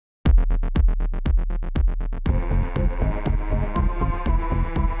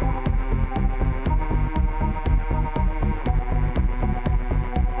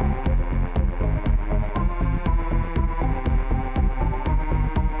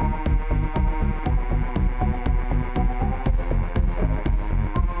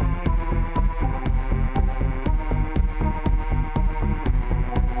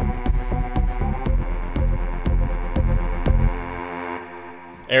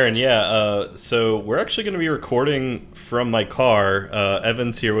Aaron, so we're actually going to be recording from my car.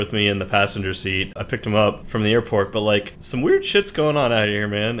 Evan's here with me in the passenger seat. I picked him up from the airport, but like some weird shit's going on out here,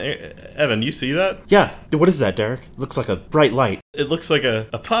 man. Evan, you see that? Yeah. What is that, Derek? Looks like a bright light. It looks like a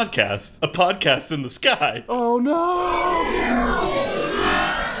podcast in the sky. Oh no!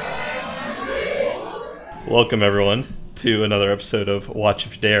 Welcome, everyone, to another episode of Watch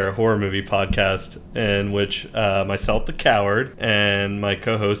If You Dare, a horror movie podcast in which myself, the Coward, and my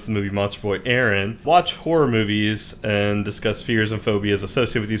co-host, the movie monster boy, Aaron, watch horror movies and discuss fears and phobias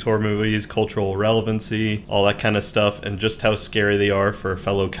associated with these horror movies, cultural relevancy, all that kind of stuff, and just how scary they are for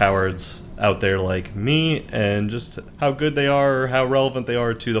fellow cowards out there like me, and just how good they are or how relevant they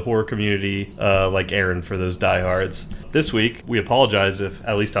are to the horror community, like Aaron for those diehards. This week, we apologize if,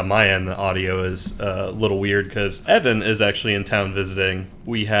 at least on my end, the audio is a little weird because Evan is actually in town visiting.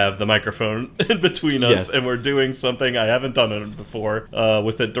 We have the microphone in between us, Yes. and we're doing something I haven't done it before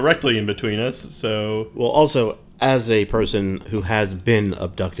with it directly in between us, so... Well, also, as a person who has been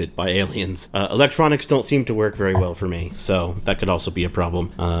abducted by aliens, electronics don't seem to work very well for me, so that could also be a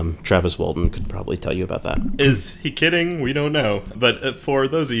problem. Travis Walton could probably tell you about that. Is he kidding? We don't know. But for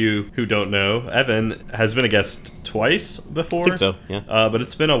those of you who don't know, Evan has been a guest twice before. I think so, yeah. But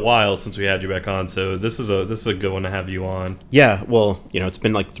it's been a while since we had you back on, so this is a good one to have you on. Yeah, well, it's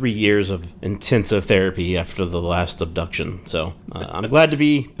been like 3 years of intensive therapy after the last abduction, so I'm glad to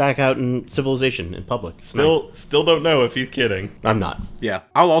be back out in civilization, in public. Still don't know if he's kidding. I'm not. Yeah,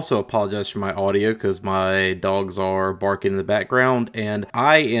 I'll also apologize for my audio because my dogs are barking in the background, and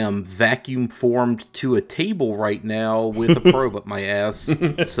I am vacuum formed to a table right now with a probe up my ass,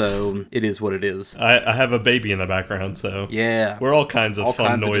 so it is what it is. I have a baby in the background, so Yeah. we're all kinds of fun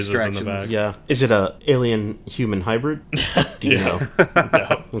kinds of noises in the back. distractions. Yeah. Is it a alien-human hybrid? Do you know?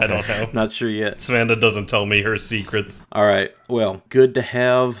 No, I don't know. Not sure yet. Samantha doesn't tell me her secrets. All right. Well, good to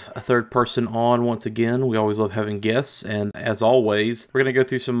have a third person on once again. We always love having guests. And as always, we're going to go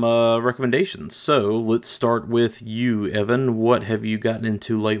through some recommendations. So let's start with you, Evan. What have you gotten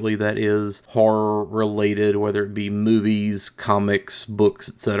into lately that is horror related, whether it be movies, comics, books,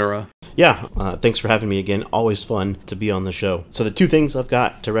 etc.? Yeah, thanks for having me again. Always fun to be on the show. So the two things I've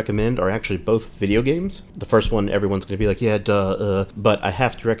got to recommend are actually both video games. The first one, everyone's going to be like, yeah, duh, but I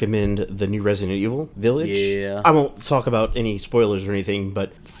have to recommend the new Resident Evil Village. Yeah. I won't talk about any spoilers or anything,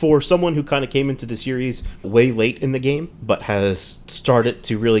 but for someone who kind of came into the series way late in the game, but has started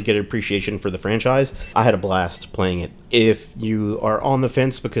to really get an appreciation for the franchise, I had a blast playing it. If you are on the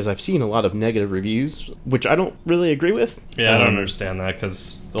fence, because I've seen a lot of negative reviews, which I don't really agree with. Yeah, I don't understand that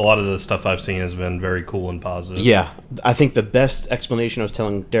because a lot of the stuff I've seen has been very cool and positive. Yeah, I think the best explanation I was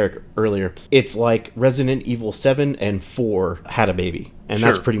telling Derek earlier, it's like Resident Evil 7 and 4 had a baby. And Sure,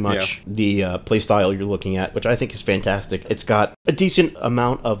 that's pretty much the play style you're looking at, which I think is fantastic. It's got a decent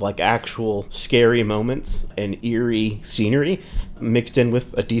amount of like actual scary moments and eerie scenery mixed in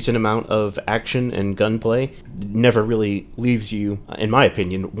with a decent amount of action and gunplay. Never really leaves you, in my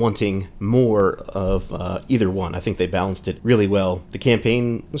opinion, wanting more of either one. I think they balanced it really well. The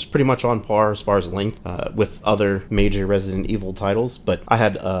campaign was pretty much on par as far as length with other major Resident Evil titles, but I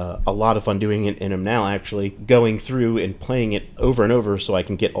had a lot of fun doing it, and am now actually going through and playing it over and over so I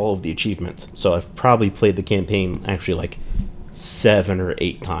can get all of the achievements. So I've probably played the campaign actually like 7 or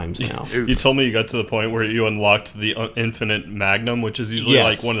 8 times now. You told me you got to the point where you unlocked the Infinite Magnum, which is usually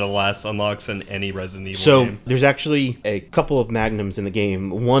Yes. like one of the last unlocks in any Resident Evil So game. there's actually a couple of magnums in the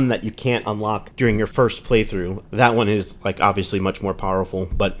game. One that you can't unlock during your first playthrough. That one is like obviously much more powerful.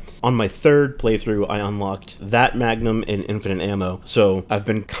 But on my third playthrough, I unlocked that magnum and infinite ammo. So I've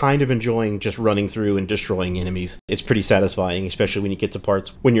been kind of enjoying just running through and destroying enemies. It's pretty satisfying, especially when you get to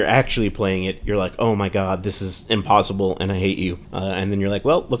parts when you're actually playing it. You're like, oh my god, this is impossible, and I hate you. And then you're like,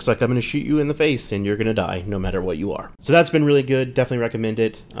 well, looks like I'm going to shoot you in the face, and you're going to die no matter what you are. So that's been really good. Definitely recommend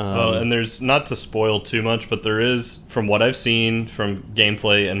it. And there's, not to spoil too much, but there is, from what I've seen from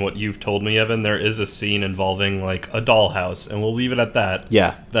gameplay and what you've told me, Evan, there is a scene involving like a dollhouse, and we'll leave it at that.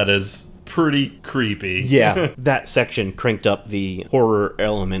 Yeah. That is pretty creepy. Yeah, that section cranked up the horror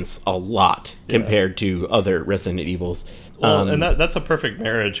elements a lot compared to other Resident Evils. Well, and that's a perfect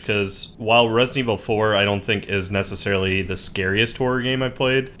marriage, because while Resident Evil 4 I don't think is necessarily the scariest horror game I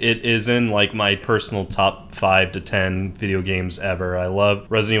played, it is in like my personal top 5 to 10 video games ever. I love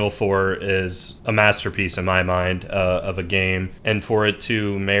Resident Evil 4 is a masterpiece in my mind of a game, and for it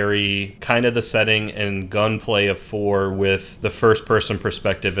to marry kind of the setting and gunplay of 4 with the first person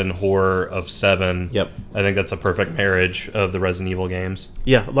perspective and horror of 7, Yep. I think that's a perfect marriage of the Resident Evil games.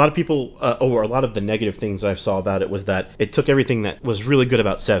 Yeah, a lot of people, or a lot of the negative things I saw about it was that it took everything that was really good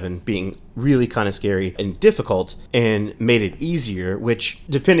about 7, being really kind of scary and difficult, and made it easier, which,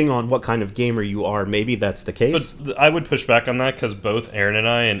 depending on what kind of gamer you are, maybe that's the case. But I would push back on that because both Aaron and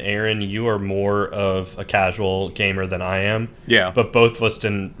I, and Aaron, you are more of a casual gamer than I am. Yeah. But both of us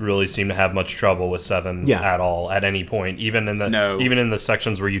didn't really seem to have much trouble with 7 at all, at any point, even in the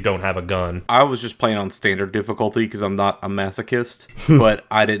sections where you don't have a gun. I was just playing on standard difficulty because I'm not a masochist, but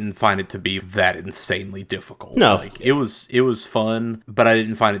I didn't find it to be that insanely difficult. No. Like, it was fun, but I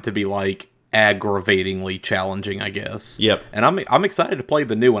didn't find it to be like aggravatingly challenging, I guess. Yep. And I'm excited to play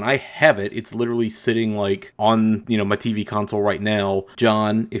the new one. I have it. It's literally sitting like on, my TV console right now.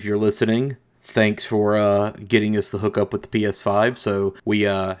 John, if you're listening, thanks for getting us the hookup with the PS5. So we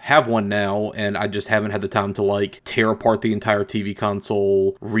have one now, and I just haven't had the time to like tear apart the entire TV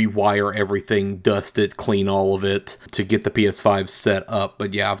console, rewire everything, dust it, clean all of it to get the PS5 set up.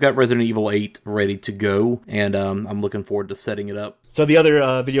 But yeah, I've got Resident Evil 8 ready to go, and I'm looking forward to setting it up. So the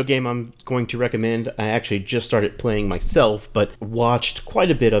other video game I'm going to recommend, I actually just started playing myself, but watched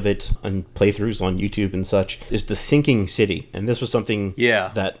quite a bit of it on playthroughs on YouTube and such, is The Sinking City. And this was something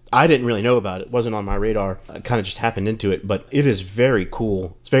that I didn't really know about. It wasn't on my radar. I kind of just happened into it, but it is very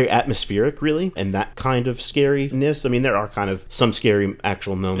cool. It's very atmospheric, really, and that kind of scariness. I mean, there are kind of some scary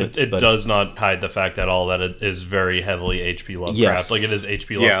actual moments. It does not hide the fact at all that it is very heavily H.P. Lovecraft. Yes. Like, it is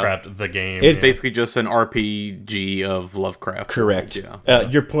H.P. Lovecraft, the game. It's basically just an RPG of Lovecraft. Correct. Yeah.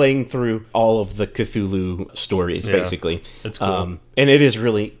 You're playing through all of the Cthulhu stories, basically. It's cool. And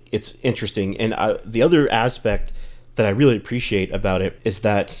it's interesting. And the other aspect that I really appreciate about it is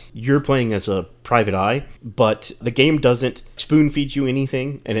that you're playing as a private eye, but the game doesn't spoon feed you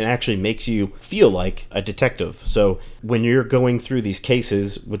anything, and it actually makes you feel like a detective. So when you're going through these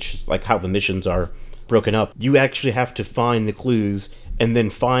cases, which is like how the missions are broken up, you actually have to find the clues and then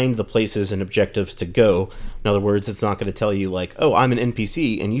find the places and objectives to go. In other words, it's not going to tell you like, oh, I'm an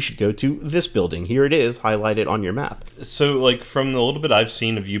NPC and you should go to this building. Here it is, highlighted on your map. So, like, from the little bit I've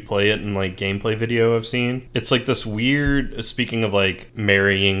seen of you play it and, like, gameplay video I've seen, it's like this weird, speaking of, like,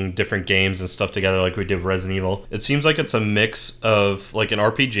 marrying different games and stuff together like we did with Resident Evil, it seems like it's a mix of, like, an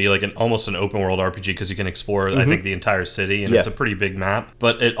RPG, like almost an open world RPG, because you can explore, I think, the entire city, and it's a pretty big map.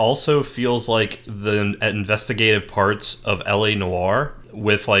 But it also feels like the investigative parts of LA Noire,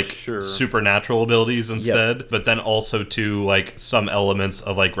 with like supernatural abilities instead, but then also to like some elements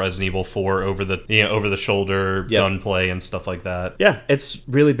of like Resident Evil 4 over the shoulder gunplay and stuff like that. Yeah, it's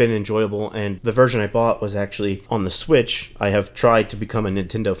really been enjoyable, and the version I bought was actually on the Switch. I have tried to become a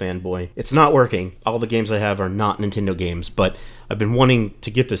Nintendo fanboy. It's not working. All the games I have are not Nintendo games, but I've been wanting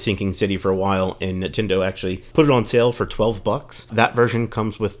to get the Sinking City for a while, and Nintendo actually put it on sale for $12. That version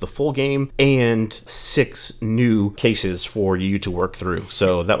comes with the full game and 6 new cases for you to work through.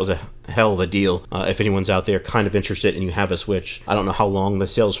 So that was a hell of a deal. If anyone's out there kind of interested and you have a Switch, I don't know how long the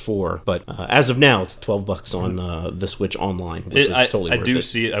sale's for, but as of now, it's $12 on the Switch online, which is totally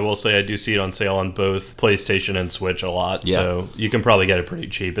worth it. I will say I do see it on sale on both PlayStation and Switch a lot, so you can probably get it pretty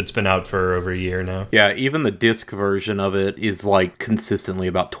cheap. It's been out for over a year now. Yeah, even the disc version of it is like consistently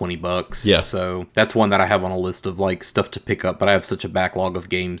about $20. Yeah. So that's one that I have on a list of like stuff to pick up, but I have such a backlog of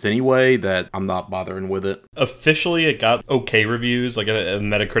games anyway that I'm not bothering with it. Officially, it got okay reviews, like a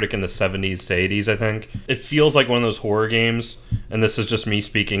Metacritic in the 70s to 80s, I think. It feels like one of those horror games, and this is just me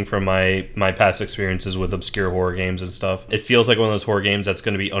speaking from my past experiences with obscure horror games and stuff. It feels like one of those horror games that's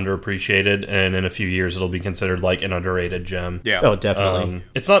going to be underappreciated, and in a few years it'll be considered like an underrated gem. Yeah. Oh, definitely.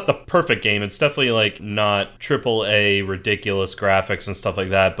 It's not the perfect game. It's definitely like not AAA ridiculous graphics and stuff like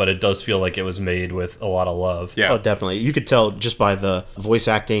that, but it does feel like it was made with a lot of love. Yeah. Oh, definitely. You could tell just by the voice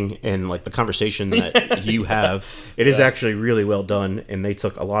acting and like the conversation that you have. It is actually really well done, and they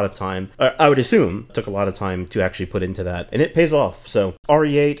took a lot of time. I would assume took a lot of time to actually put into that, and it pays off. So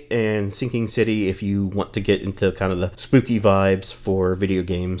RE8 and Sinking City, if you want to get into kind of the spooky vibes for video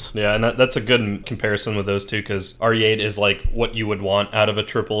games. Yeah, and that's a good comparison with those two, because RE8 is like what you would want out of a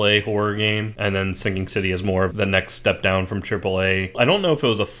AAA horror game, and then Sinking City is more of the next step down from AAA. I don't know if it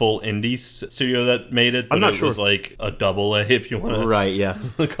was a full indie studio that made it, but I'm not sure. It was like a double A, if you want to Right, yeah.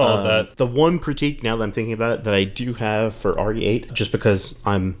 call it that. The one critique, now that I'm thinking about it, that I do have for RE8, just because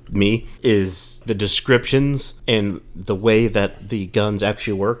I'm me, is the descriptions and the way that the guns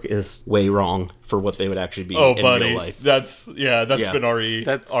actually work is way wrong for what they would actually be Oh, in buddy, real life. that's been RE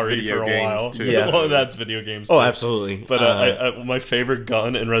That's RE video for a games, while. too. Yeah. Well, that's video games. Oh, too. absolutely. But my favorite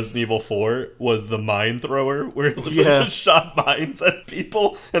gun in Resident Evil 4 was the mine thrower, where it literally Yeah. just shot mines at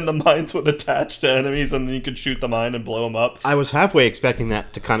people, and the mines would attach to enemies, and then you could shoot the mine and blow them up. I was halfway expecting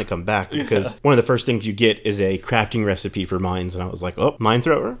that to kind of come back because one of the first things you get is a crafting recipe for mines, and I was like, "Oh, mine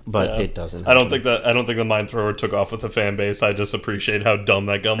thrower," but it doesn't. I don't think the mine thrower took off with the fan base. I just appreciate how dumb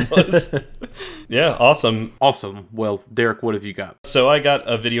that gun was. Yeah, awesome. Awesome. Well, Derek, what have you got? So I got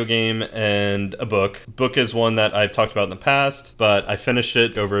a video game and a book. Book is one that I've talked about in the past, but I finished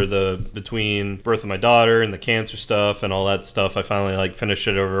it over between birth of my daughter and the cancer stuff and all that stuff. I finally finished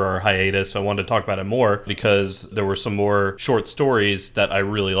it over our hiatus. I wanted to talk about it more because there were some more short stories that I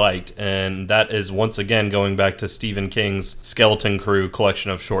really liked, and that is once again going back to Stephen King's Skeleton Crew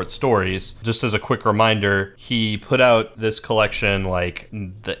collection of short stories. Just as a quick reminder, he put out this collection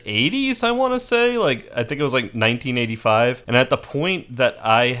the 80s, I want to say. I think it was 1985. And at the point that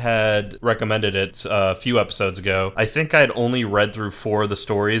I had recommended it a few episodes ago, I think I had only read through 4 of the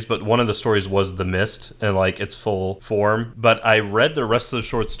stories, but one of the stories was The Mist in its full form. But I read the rest of the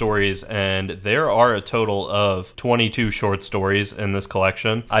short stories, and there are a total of 22 short stories in this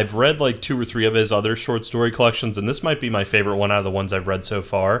collection. I've read 2 or 3 of his other short story collections, and this might be my favorite one out of the ones I've read so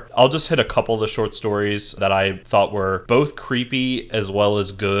far. I'll just hit a couple of the short stories that I thought were both creepy as well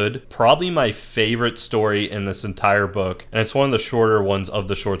as good. Probably my favorite story in this entire book, and it's one of the shorter ones of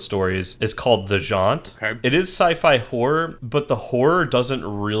the short stories, is called The Jaunt. Okay. It is sci-fi horror, but the horror doesn't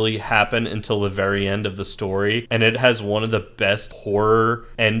really happen until the very end of the story, and it has one of the best horror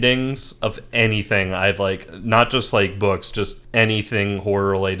endings of anything I've not just books, just anything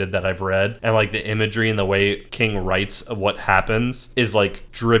horror related that I've read. And the imagery and the way King writes of what happens is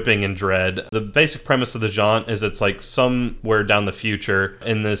dripping in dread. The basic premise of The Jaunt is it's somewhere down the future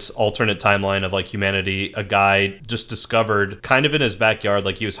in this alternate timeline of humanity, a guy just discovered kind of in his backyard,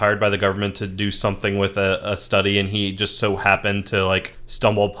 he was hired by the government to do something with a study, and he just so happened to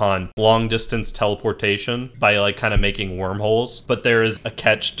stumble upon long distance teleportation by kind of making wormholes. But there is a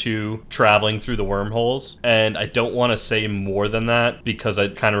catch to traveling through the wormholes, and I don't want to say more than that because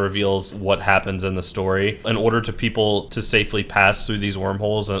it kind of reveals what happens in the story. In order to people to safely pass through these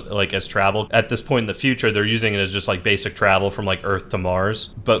wormholes as travel at this point in the future, they're using it as just basic travel from Earth to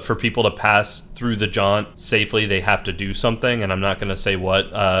Mars. But for people to pass through the Jaunt safely, they have to do something, and I'm not going to say what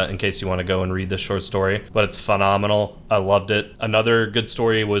in case you want to go and read this short story, but it's phenomenal. I loved it. Another good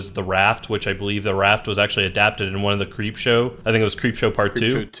story was The Raft, which I believe The Raft was actually adapted in one of the Creepshow. I think it was Creepshow Part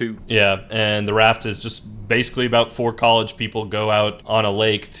 2. Creepshow 2. Yeah, and The Raft is just basically about 4 college people go out on a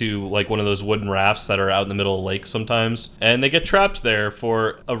lake to one of those wooden rafts that are out in the middle of the lake sometimes, and they get trapped there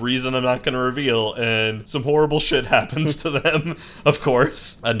for a reason I'm not going to reveal, and some horrible shit happens to them, of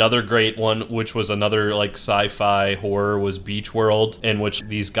course. Another great one, which was another sci-fi horror, was Beach World, in which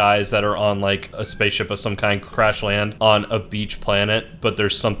these guys that are on a spaceship of some kind crash land on a beach planet, but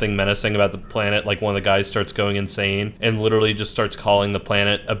there's something menacing about the planet. One of the guys starts going insane and literally just starts calling the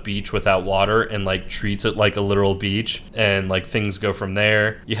planet a beach without water and treats it like a literal beach, and things go from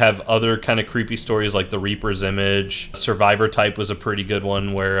there. You have other kind of creepy stories like The Reaper's Image. Survivor Type was a pretty good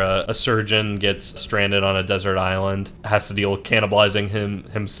one where a surgeon gets stranded on a desert island, has to deal with cannibalizing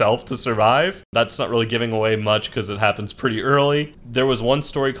himself to survive. That's not really giving away much because it happens pretty early. There was one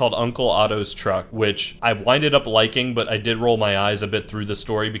story called Uncle Otto's Truck, which I winded up liking, but I did roll my eyes a bit through the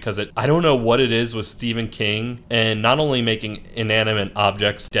story because I don't know what it is with Stephen King and not only making inanimate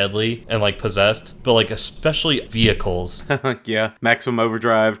objects deadly and possessed, but especially vehicles. Yeah. Maximum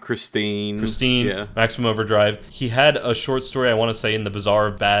Overdrive, Christine. Yeah. Maximum Overdrive. He had a short story, I want to say, in The Bazaar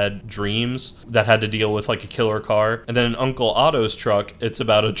of Bad Dreams that had to deal with a killer car. And then in Uncle Otto's Truck, it's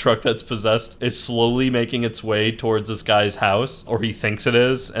about a truck that's possessed, is slowly making its way towards this guy's house, or he thinks it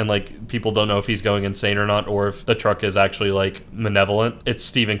is, and people don't know if he's going insane or not, or if the truck is actually malevolent. It's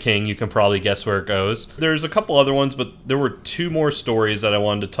Stephen King. You can probably guess where it goes. There's a couple other ones, but there were 2 more stories that I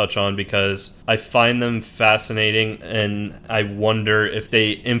wanted to touch on because I find them fascinating, and I wonder if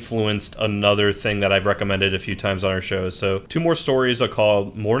they influenced another thing that I've recommended a few times on our show. So 2 more stories are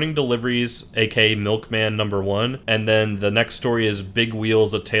called Morning Deliveries, aka Milkman number 1, and then the next story is Big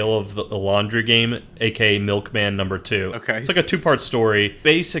Wheels, A Tale of the Laundry Game, aka Milkman number 2. Okay. It's a 2-part story.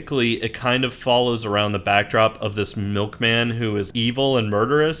 Basically, it kind of follows around the backdrop of this milkman who is evil and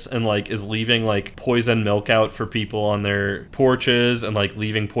murderous and is leaving poison milk out for people on their porches and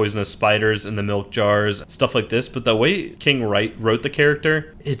leaving poisonous spiders in the milk jars, stuff like this. But the way King wrote the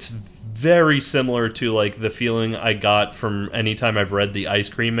character, it's very similar to like the feeling I got from anytime I've read The Ice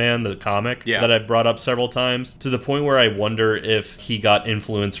Cream Man, the comic that I've brought up several times, to the point where I wonder if he got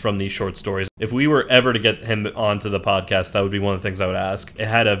influence from these short stories. If we were ever to get him onto the podcast, that would be one of the things I would ask. It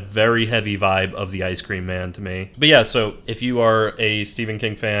had a very heavy vibe of The Ice Cream Man to me. But yeah, so if you are a Stephen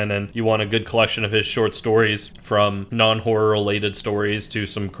King fan and you want a good collection of his short stories, from non-horror related stories to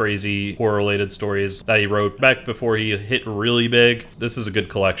some crazy horror related stories that he wrote back before he hit really big, this is a good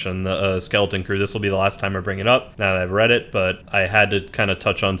collection. The Skeleton Crew. This will be the last time I bring it up now that I've read it, but I had to kind of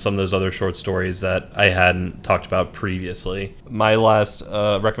touch on some of those other short stories that I hadn't talked about previously. My last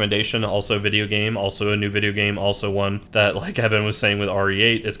recommendation, also video game, also a new video game, also one that, like Evan was saying with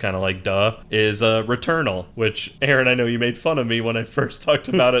RE8, is kind of like duh, is Returnal, which, Aaron, I know you made fun of me when I first talked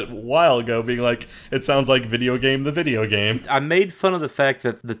about it a while ago, being like, it sounds like video game the video game. I made fun of the fact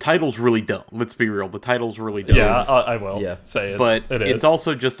that the title's really dumb. Let's be real. The title's really dumb. Yeah, I will say it. But it's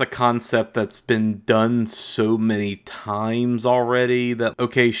also just a concept that's been done so many times already that,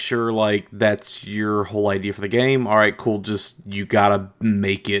 okay, sure, like, that's your whole idea for the game. All right, cool, just you gotta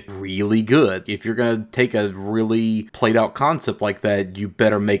make it really good. If you're gonna take a really played out concept like that, you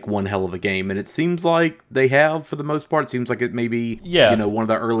better make one hell of a game. And it seems like they have, for the most part. It seems like it may be, one of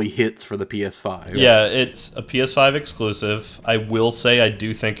the early hits for the PS5. Yeah, it's a PS5 exclusive. I will say I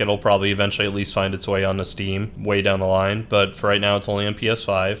do think it'll probably eventually at least find its way onto Steam way down the line, but for right now it's only on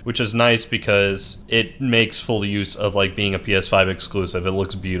PS5, which is nice because it makes full use of like being a PS5 exclusive. It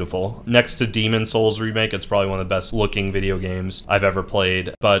looks beautiful. Next to Demon Souls Remake, it's probably one of the best looking video games I've ever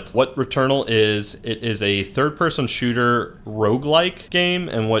played. But what Returnal is, it is a third-person shooter roguelike game,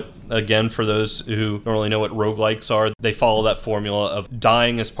 and what, again, for those who don't really know what roguelikes are, they follow that formula of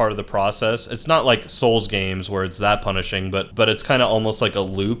dying as part of the process. It's not like Souls games where it's that punishing, but it's kind of almost like a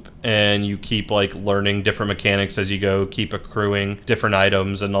loop, and you keep like learning different mechanics as you go, keep accruing different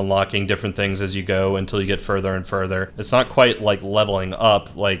items and unlocking different things as you go until you get further and further. It's not quite like leveling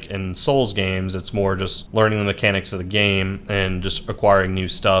up like in Souls games. It's more just learning the mechanics of the game and just acquiring new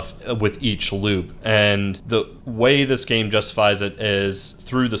stuff with each loop. And the way this game justifies it is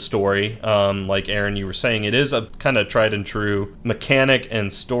through the story. Like Aaron, you were saying, it is a kind of tried and true mechanic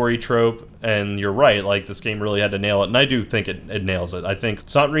and story trope. And you're right, like, this game really had to nail it, and I do think it nails it. I think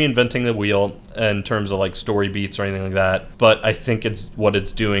it's not reinventing the wheel in terms of, like, story beats or anything like that, but I think it's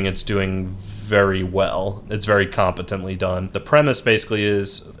doing very well. It's very competently done. The premise basically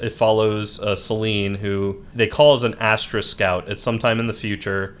is it follows Celine, who they call as an Astra Scout. It's sometime in the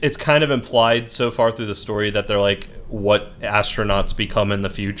future. It's kind of implied so far through the story that they're like what astronauts become in the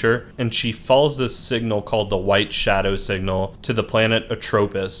future, and she follows this signal called the White Shadow Signal to the planet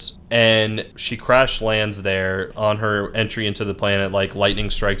Atropos, and she crash lands there. On her entry into the planet, like, lightning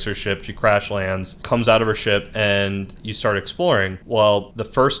strikes her ship, she crash lands, comes out of her ship, and you start exploring. Well, the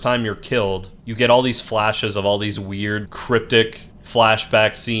first time you're killed, you get all these flashes of all these weird cryptic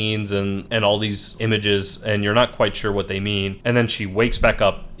flashback scenes and all these images, and you're not quite sure what they mean. And then she wakes back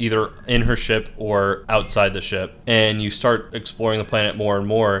up either in her ship or outside the ship, and you start exploring the planet more and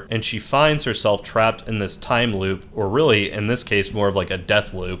more, and she finds herself trapped in this time loop, or really in this case more of like a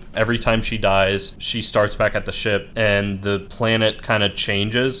death loop. Every time she dies, she starts back at the ship, and the planet kind of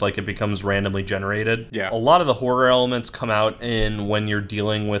changes, like it becomes randomly generated. A lot of the horror elements come out in when you're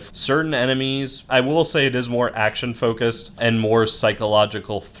dealing with certain enemies. I will say it is more action focused and more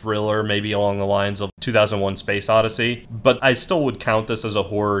psychological thriller, maybe along the lines of 2001 Space Odyssey, but I still would count this as a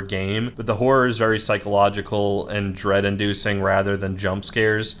horror game. But the horror is very psychological and dread-inducing rather than jump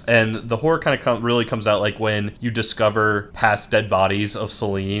scares, and the horror kind of really comes out like when you discover past dead bodies of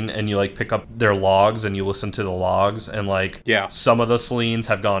Celine, and you like pick up their logs and you listen to the logs, and like some of the Celines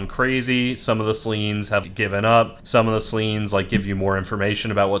have gone crazy, some of the Celines have given up, some of the Celines like give you more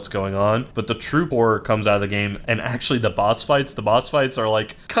information about what's going on. But the true horror comes out of the game, and actually the boss fights are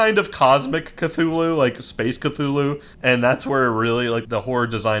like kind of cosmic Cthulhu, like space Cthulhu, and that's where really like the horror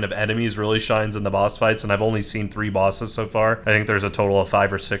design of enemies really shines in the boss fights. And I've only seen 3 bosses so far. I think there's a total of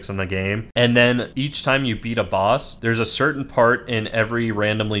 5 or 6 in the game. And then each time you beat a boss, there's a certain part in every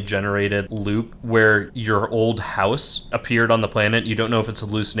randomly generated loop where your old house appeared on the planet. You don't know if it's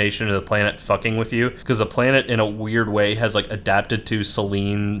hallucination or the planet fucking with you, because the planet in a weird way has like adapted to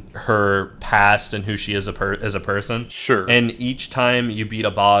Celine, her past, and who she is as a person. Sure. And each time you beat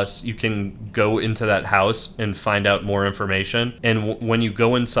a boss, you can go into that house and find out more information. And when you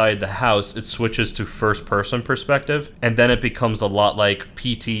go inside the house, it switches to first-person perspective, and then it becomes a lot like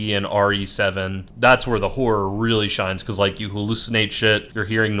PT and RE7. That's where the horror really shines, because like you hallucinate shit, you're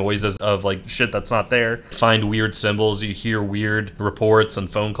hearing noises of like shit that's not there, find weird symbols, you hear weird reports and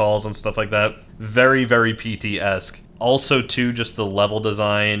phone calls and stuff like that. Very, very PT-esque. Also, too, just the level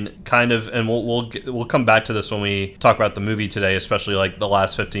design kind of, and we'll come back to this when we talk about the movie today, especially like the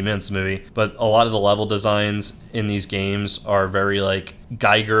last 15 minutes of the movie. But a lot of the level designs in these games are very like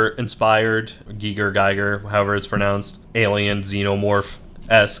Geiger inspired, Geiger, however it's pronounced, alien xenomorph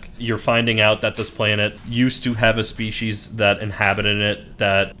esque. You're finding out that this planet used to have a species that inhabited it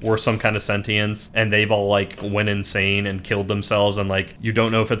that were some kind of sentience, and they've all like went insane and killed themselves, and like you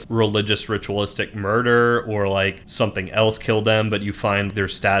don't know if it's religious ritualistic murder or like something else killed them, but you find their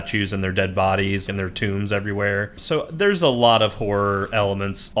statues and their dead bodies and their tombs everywhere. So there's a lot of horror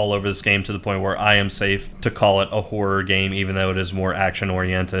elements all over this game, to the point where I am safe to call it a horror game, even though it is more action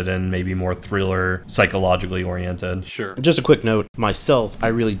oriented and maybe more thriller psychologically oriented. Sure. Just a quick note, myself, I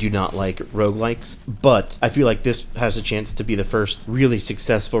really do not like roguelikes, but I feel like this has a chance to be the first really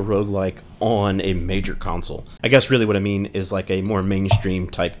successful roguelike on a major console. I guess really what I mean is like a more mainstream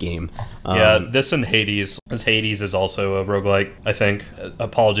type game. Yeah, this and Hades. As Hades is also a roguelike, I think.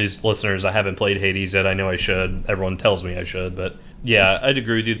 Apologies, listeners, I haven't played Hades yet. I know I should. Everyone tells me I should, but yeah, I'd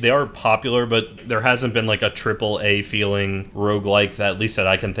agree with you. They are popular, but there hasn't been like a AAA feeling roguelike that, at least that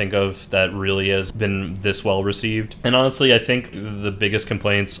I can think of, that really has been this well received. And honestly, I think the biggest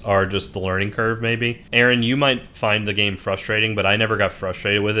complaints are just the learning curve, maybe. Aaron, you might find the game frustrating, but I never got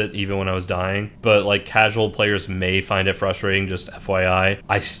frustrated with it, even when I was dying. But like casual players may find it frustrating, just FYI.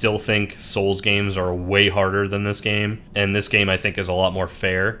 I still think Souls games are way harder than this game, and this game I think is a lot more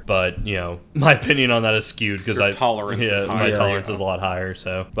fair. But, you know, my opinion on that is skewed because my tolerance is a lot higher.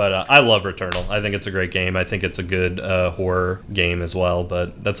 So, but I love Returnal. I think it's a great game. I think it's a good horror game as well.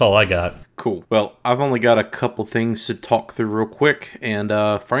 But that's all I got. Cool. Well, I've only got a couple things to talk through real quick, and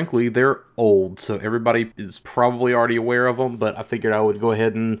frankly, they're old, so everybody is probably already aware of them, but I figured I would go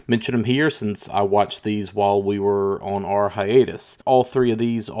ahead and mention them here since I watched these while we were on our hiatus. All three of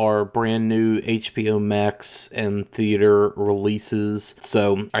these are brand new HBO Max and theater releases,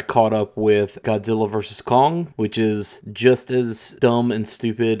 so I caught up with Godzilla vs. Kong, which is just as dumb and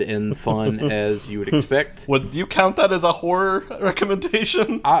stupid and fun as you would expect. Would you count that as a horror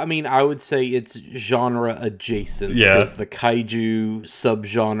recommendation? I mean, I would say it's genre adjacent, because the kaiju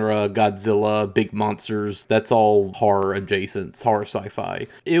subgenre, Godzilla, big monsters, that's all horror adjacent. It's horror sci-fi.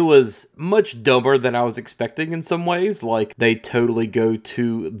 It was much dumber than I was expecting in some ways. Like, they totally go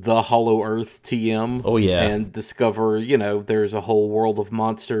to the Hollow Earth TM. Oh, yeah. And discover, you know, there's a whole world of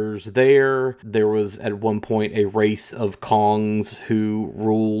monsters there. There was, at one point, a race of Kongs who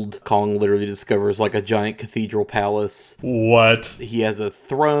ruled. Kong literally discovers, like, a giant cathedral palace. What? He has a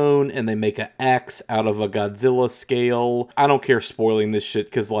throne, and they make an axe out of a Godzilla scale. I don't care spoiling this shit,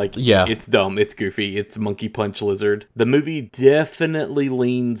 because, like, it's dumb, it's goofy, it's Monkey Punch Lizard. The movie definitely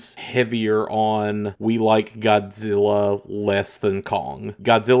leans heavier on we like Godzilla less than Kong.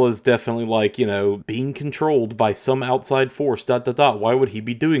 Godzilla is definitely like, you know, being controlled by some outside force, ... Why would he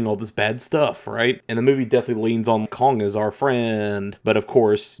be doing all this bad stuff, right? And the movie definitely leans on Kong as our friend. But of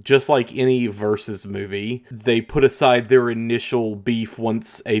course, just like any versus movie, they put aside their initial beef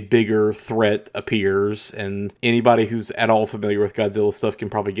once a bigger threat appears, and anybody who's at all familiar with Godzilla stuff can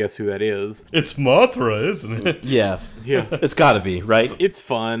probably guess who that is. It's Mothra, isn't it? Yeah. It's gotta be, right? It's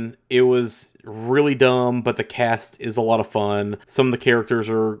fun. It was really dumb, but the cast is a lot of fun. Some of the characters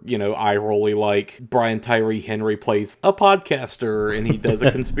are, you know, eye-rolly, like Brian Tyree Henry plays a podcaster, and he does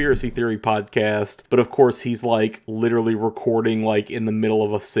a conspiracy theory podcast, but of course he's like literally recording like in the middle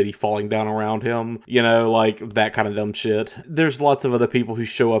of a city falling down around him, you know, like that kind of dumb shit. There's lots of other people who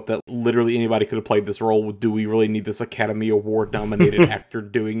show up that literally anybody could have played this role. Do we really need this Academy Award nominated actor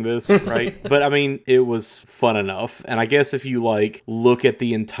doing this, right? But I mean, it was fun enough, and I guess if you like look at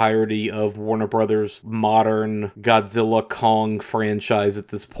the entirety of Warner Brothers' modern Godzilla Kong franchise at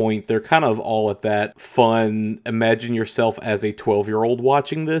this point, they're kind of all at that fun, imagine yourself as a 12-year-old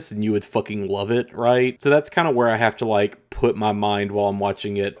watching this and you would fucking love it, right? So that's kind of where I have to like put my mind while I'm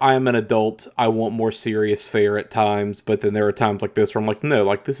watching it. I am an adult. I want more serious fare at times, but then there are times like this where I'm like, no,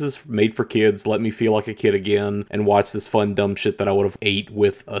 like this is made for kids. Let me feel like a kid again and watch this fun, dumb shit that I would have ate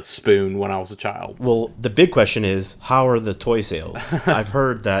with a spoon when I was a child. Well, the big question is, how are the toy sales? I've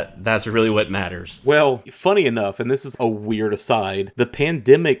heard that that's really what matters. Well, funny enough, and this is a weird aside, the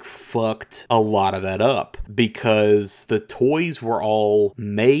pandemic fucked a lot of that up because the toys were all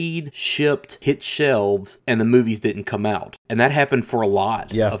made, shipped, hit shelves, and the movies didn't come out. And that happened for a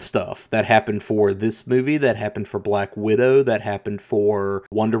lot of stuff. That happened for this movie, that happened for Black Widow, that happened for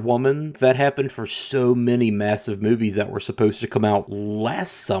Wonder Woman, that happened for so many massive movies that were supposed to come out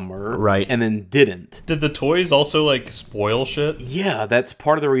last summer, right? And then didn't. Did the toys also like spoil shit? Yeah, that's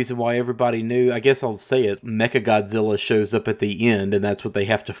part of the reason why everybody everybody knew, I guess I'll say it, Mechagodzilla shows up at the end and that's what they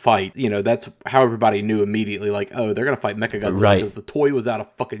have to fight. You know, that's how everybody knew immediately, like, oh, they're going to fight Mechagodzilla because the toy was out a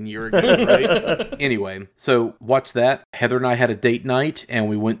fucking year ago, right? Anyway, so watch that. Heather and I had a date night and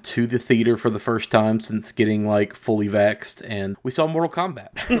we went to the theater for the first time since getting like fully vaxxed, and we saw Mortal Kombat.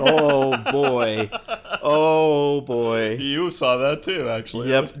 Oh boy. Oh boy. You saw that too, actually.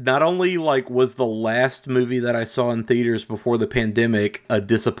 Yep. Not only like was the last movie that I saw in theaters before the pandemic a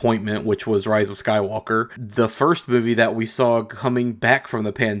disappointment, which was Rise of Skywalker, the first movie that we saw coming back from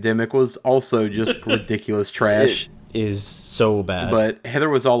the pandemic was also just ridiculous trash. Is so bad. But Heather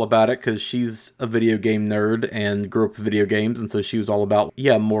was all about it because she's a video game nerd and grew up with video games, and so she was all about,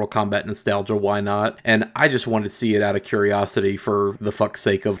 yeah, Mortal Kombat nostalgia, why not? And I just wanted to see it out of curiosity for the fuck's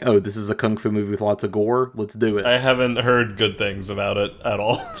sake of, oh, this is a kung fu movie with lots of gore, let's do it. I haven't heard good things about it at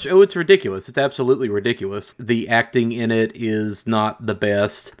all. Oh, it's ridiculous. It's absolutely ridiculous. The acting in it is not the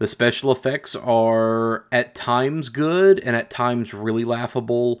best. The special effects are at times good and at times really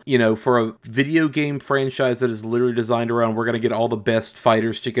laughable. You know, for a video game franchise that is literally designed around we're going to get all the best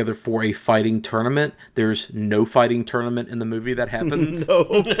fighters together for a fighting tournament, there's no fighting tournament in the movie that happens.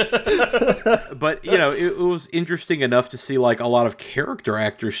 No. But, you know, it was interesting enough to see, like, a lot of character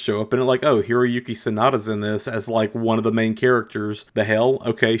actors show up, and like, oh, Hiroyuki Sanada's in this as, like, one of the main characters. The hell?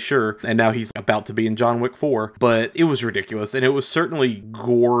 Okay, sure. And now he's about to be in John Wick 4. But it was ridiculous, and it was certainly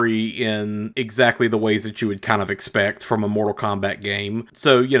gory in exactly the ways that you would kind of expect from a Mortal Kombat game.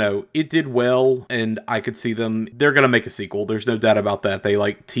 So, you know, it did well, and I could see them, they're going to make a sequel. There's no doubt about that. They,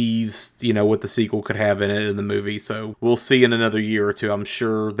 like, tease, you know, what the sequel could have in it in the movie, so we'll see in another year or two. I'm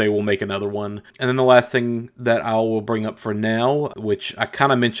sure they will make another one. And then the last thing that I will bring up for now, which I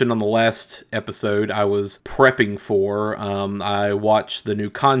kind of mentioned on the last episode I was prepping for, I watched the new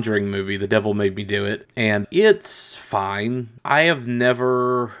Conjuring movie, The Devil Made Me Do It, and it's fine. I have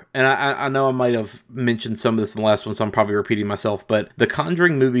never, and I know I might have mentioned some of this in the last one, so I'm probably repeating myself, but the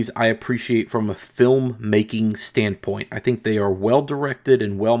Conjuring movies I appreciate from a filmmaking standpoint. I think they are well-directed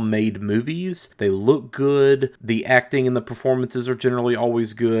and well-made movies. They look good. The acting and the performances are generally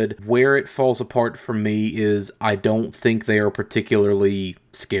always good. Where it falls apart for me is I don't think they are particularly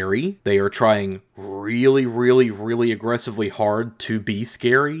scary. They are trying really, really, really aggressively hard to be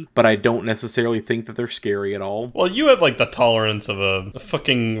scary, but I don't necessarily think that they're scary at all. Well, you have like the tolerance of a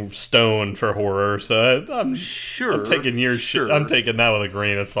fucking stone for horror, so I'm taking your shit. I'm taking that with a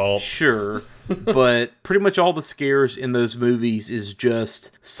grain of salt. Sure. But pretty much all the scares in those movies is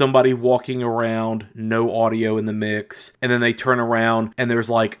just somebody walking around, no audio in the mix, and then they turn around and there's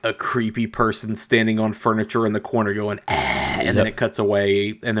like a creepy person standing on furniture in the corner going, ah, and then it cuts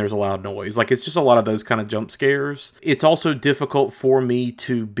away and there's a loud noise. Like, it's just a lot of those kind of jump scares. It's also difficult for me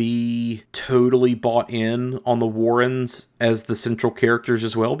to be totally bought in on the Warrens as the central characters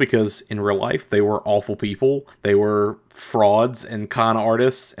as well, because in real life they were awful people. They were frauds and con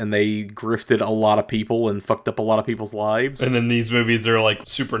artists, and they grifted a lot of people and fucked up a lot of people's lives. And then these movies are like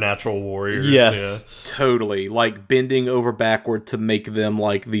supernatural warriors. Yes. Yeah. Totally. Like bending over backward to make them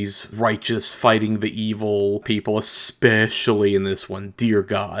like these righteous fighting the evil people, especially in this one. Dear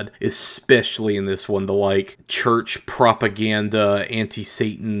God. Especially in this one. The like church propaganda,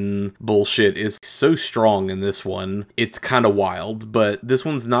 anti-Satan bullshit is so strong in this one. It's kind of wild, but this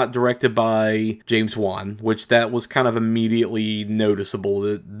one's not directed by James Wan, which that was kind of immediately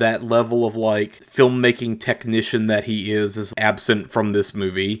noticeable. That level of like filmmaking technician that he is absent from this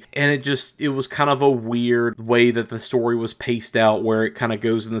movie, and it was kind of a weird way that the story was paced out, where it kind of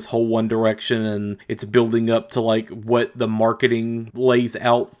goes in this whole one direction and it's building up to like what the marketing lays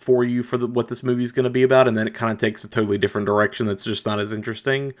out for you for what this movie is going to be about, and then it kind of takes a totally different direction that's just not as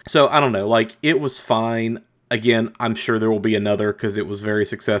interesting. So I don't know, like it was fine. Again, I'm sure there will be another because it was very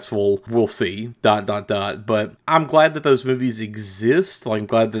successful. We'll see. ... But I'm glad that those movies exist. Like, I'm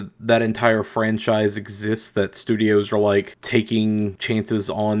glad that that entire franchise exists, that studios are like taking chances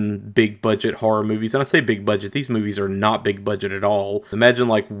on big budget horror movies. And I say big budget, these movies are not big budget at all. Imagine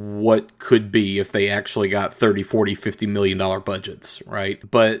like what could be if they actually got 30, 40, $50 million budgets, right?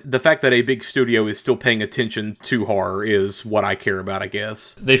 But the fact that a big studio is still paying attention to horror is what I care about, I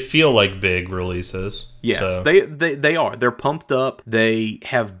guess. They feel like big releases. Yes, so. They are. They're pumped up. They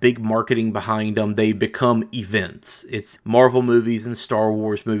have big marketing behind them. They become events. It's Marvel movies and Star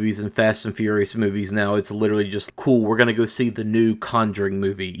Wars movies and Fast and Furious movies now. It's literally just, cool, we're going to go see the new Conjuring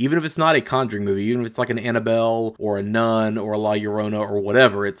movie. Even if it's not a Conjuring movie, even if it's like an Annabelle or a Nun or a La Llorona or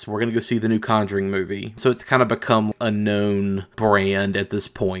whatever, we're going to go see the new Conjuring movie. So it's kind of become a known brand at this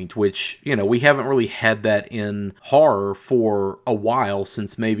point, which, you know, we haven't really had that in horror for a while,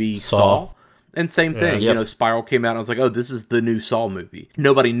 since maybe Saw. And same thing, you know, Spiral came out and I was like, oh, this is the new Saw movie.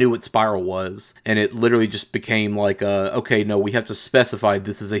 Nobody knew what Spiral was, and it literally just became like, okay, no, we have to specify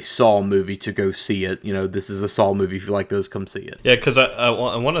this is a Saw movie to go see it. You know, this is a Saw movie. If you like those, come see it. Yeah, because I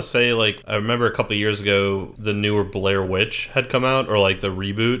want to say, like, I remember a couple of years ago, the newer Blair Witch had come out, or like the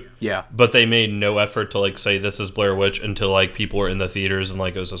reboot. Yeah. But they made no effort to like say this is Blair Witch until like people were in the theaters and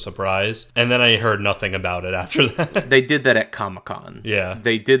like it was a surprise. And then I heard nothing about it after that. They did that at Comic-Con. Yeah.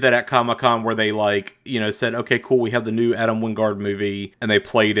 They did that at Comic-Con where they like, you know, said, okay, cool, we have the new Adam Wingard movie, and they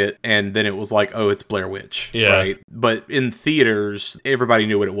played it, and then it was like, oh, it's Blair Witch. Yeah. Right? But in theaters, everybody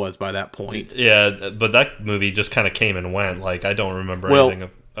knew what it was by that point. Yeah, but that movie just kind of came and went. Like, I don't remember anything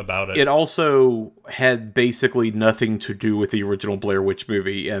about it. It also had basically nothing to do with the original Blair Witch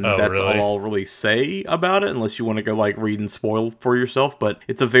movie, and that's really? all I'll really say about it, unless you want to go like read and spoil for yourself. But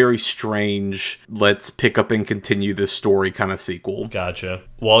it's a very strange, let's pick up and continue this story kind of sequel. Gotcha.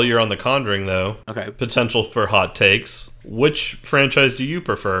 While you're on The Conjuring, though, okay, potential for hot takes. Which franchise do you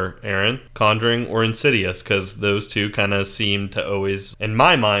prefer, Aaron? Conjuring or Insidious? Because those two kind of seem to always, in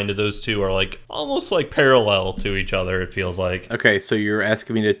my mind, those two are like almost like parallel to each other, it feels like. Okay, so you're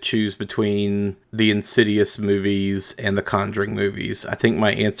asking me to choose between the Insidious movies and the Conjuring movies. I think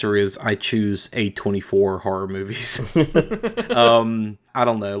my answer is I choose A24 horror movies. I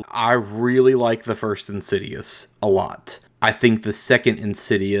don't know. I really like the first Insidious a lot. I think the second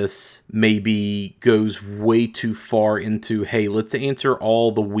Insidious maybe goes way too far into, hey, let's answer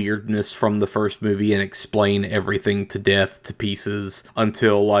all the weirdness from the first movie and explain everything to death, to pieces,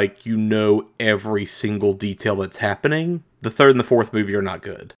 until, like, you know every single detail that's happening. The third and the fourth movie are not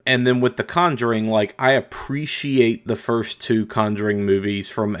good. And then with The Conjuring, like, I appreciate the first two Conjuring movies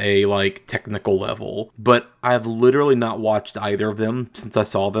from a, like, technical level, but I've literally not watched either of them since I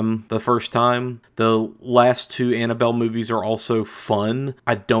saw them the first time. The last two Annabelle movies are also fun.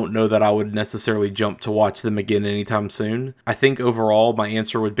 I don't know that I would necessarily jump to watch them again anytime soon. I think overall my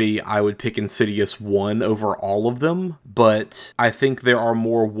answer would be I would pick Insidious 1 over all of them, but I think there are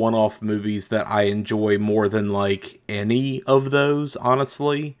more one-off movies that I enjoy more than, like, any of those,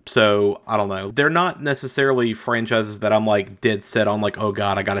 honestly. So, I don't know. They're not necessarily franchises that I'm, like, dead set on, like, oh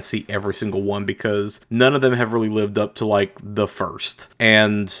god, I gotta see every single one, because none of them have really lived up to, like, the first.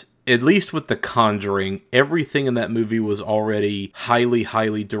 And at least with The Conjuring, everything in that movie was already highly,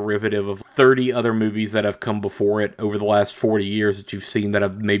 highly derivative of 30 other movies that have come before it over the last 40 years that you've seen that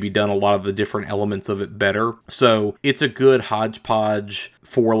have maybe done a lot of the different elements of it better. So it's a good hodgepodge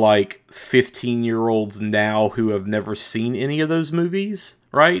for like 15-year-olds now who have never seen any of those movies.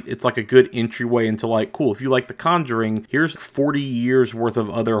 Right? It's like a good entryway into like, cool, if you like The Conjuring, here's 40 years worth of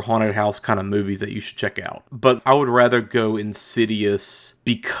other haunted house kind of movies that you should check out. But I would rather go Insidious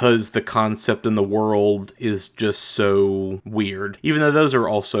because the concept in the world is just so weird. Even though those are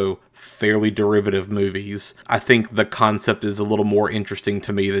also fairly derivative movies, I think the concept is a little more interesting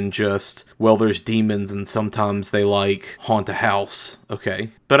to me than just, well, there's demons and sometimes they like haunt a house. Okay.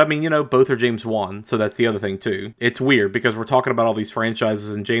 But I mean, you know, both are James Wan, so that's the other thing too. It's weird because we're talking about all these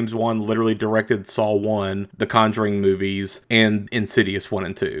franchises and James Wan literally directed Saw 1, the Conjuring movies, and Insidious 1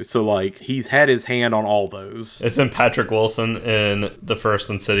 and 2. So like, he's had his hand on all those. Isn't Patrick Wilson in the first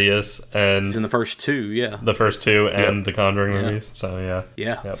Insidious and he's in the first two, yeah. The first two and the Conjuring movies. So yeah.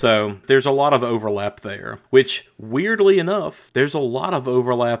 Yeah. Yep. So there's a lot of overlap there, which weirdly enough, there's a lot of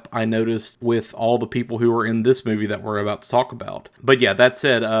overlap I noticed with all the people who are in this movie that we're about to talk about. But yeah, that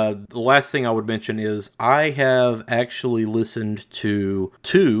said, the last thing I would mention is I have actually listened to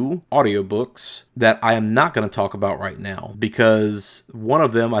 2 audiobooks that I am not going to talk about right now, because one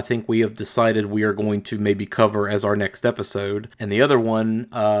of them I think we have decided we are going to maybe cover as our next episode, and the other one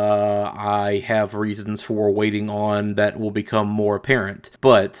I have reasons for waiting on that will become more apparent.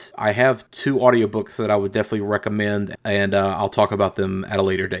 But I have 2 audiobooks that I would definitely recommend, and I'll talk about them at a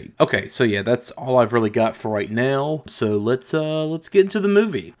later date. Okay, so yeah, that's all I've really got for right now. So let's get into the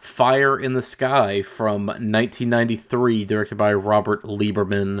movie. Fire in the Sky from 1993, directed by Robert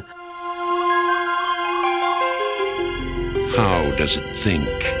Lieberman. How does it think?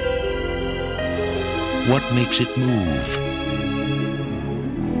 What makes it move?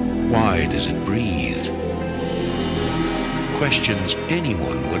 Why does it breathe? Questions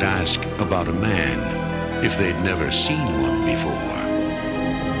anyone would ask about a man if they'd never seen one before.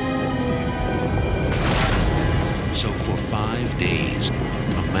 So for 5 days,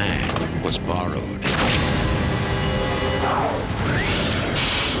 a man was borrowed.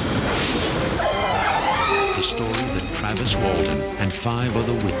 The story that Travis Walton and 5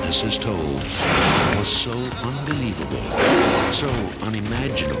 other witnesses told was so unbelievable, so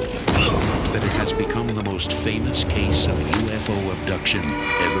unimaginable, that it has become the most famous case of UFO abduction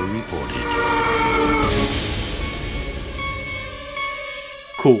ever reported.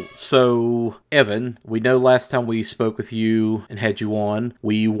 Cool. So, Evan, we know last time we spoke with you and had you on,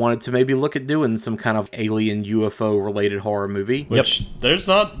 we wanted to maybe look at doing some kind of alien UFO related horror movie. Which there's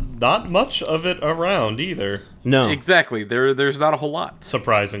not much of it around either. No. Exactly. There's not a whole lot.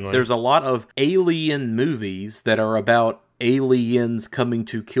 Surprisingly. There's a lot of alien movies that are about aliens coming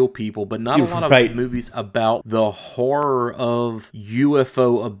to kill people, but not a lot of movies about the horror of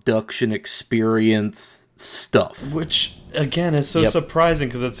UFO abduction experience stuff. Which, again, is so surprising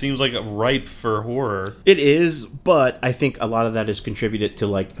because it seems like ripe for horror. It is, but I think a lot of that is contributed to,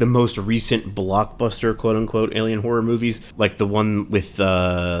 like, the most recent blockbuster, quote-unquote, alien horror movies, like the one with,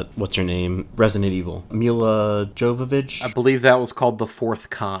 what's her name? Resident Evil. Mila Jovovich? I believe that was called The Fourth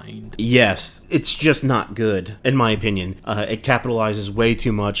Kind. Yes. It's just not good, in my opinion. It capitalizes way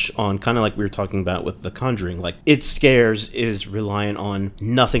too much on, kind of like we were talking about with The Conjuring, like, its scares is reliant on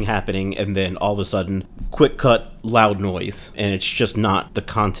nothing happening, and then all of a sudden, quick cut, loud noise, and it's just not, the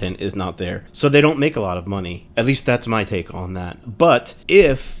content is not there. So they don't make a lot of money. At least that's my take on that. But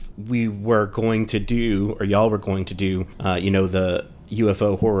if we were going to do, or y'all were going to do, the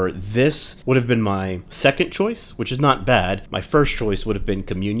UFO horror, this would have been my second choice, which is not bad. My first choice would have been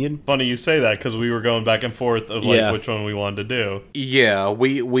Communion. Funny you say that, because we were going back and forth of which one we wanted to do. Yeah,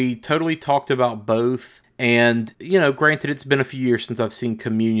 we totally talked about both. And, granted, it's been a few years since I've seen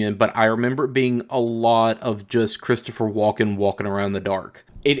Communion, but I remember it being a lot of just Christopher Walken walking around in the dark.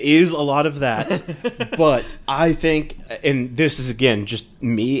 It is a lot of that, but I think, and this is, again, just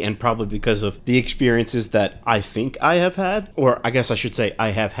me, and probably because of the experiences that I think I have had, or I guess I should say I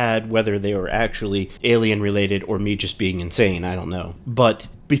have had, whether they were actually alien-related or me just being insane, I don't know. But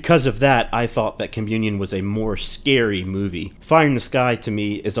because of that, I thought that Communion was a more scary movie. Fire in the Sky, to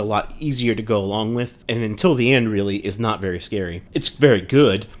me, is a lot easier to go along with, and until the end, really, is not very scary. It's very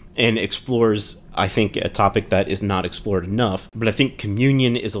good, and explores, I think, a topic that is not explored enough. But I think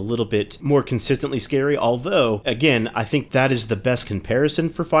Communion is a little bit more consistently scary, although, again, I think that is the best comparison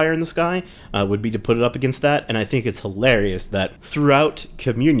for Fire in the Sky, would be to put it up against that, and I think it's hilarious that throughout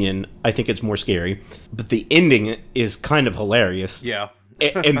Communion, I think it's more scary, but the ending is kind of hilarious. Yeah.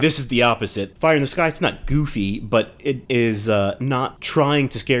 And this is the opposite. Fire in the Sky, it's not goofy, but it is not trying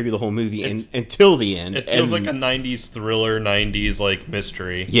to scare you the whole movie until the end. It feels like a 90s thriller, 90s, like,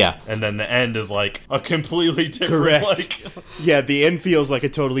 mystery. Yeah. And then the end is, like, a completely different, correct. Yeah, the end feels like a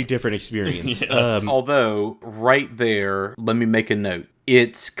totally different experience. Yeah. Although, right there, let me make a note.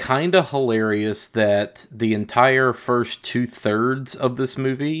 It's kind of hilarious that the entire first 2/3 of this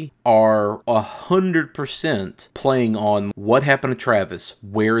movie are 100% playing on what happened to Travis.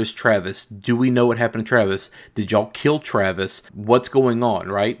 Where is Travis? Do we know what happened to Travis? Did y'all kill Travis? What's going on,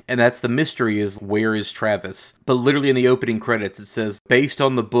 right? And that's the mystery, is where is Travis? But literally in the opening credits, it says, based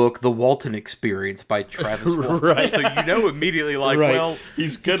on the book, The Walton Experience by Travis Walton. Right. So you know immediately, like, Right. well,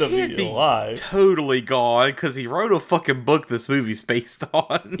 He's gonna can't be alive. totally gone, because he wrote a fucking book this movie's based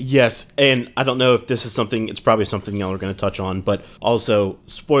on. Yes, and I don't know if this is something, it's probably something y'all are going to touch on, but also,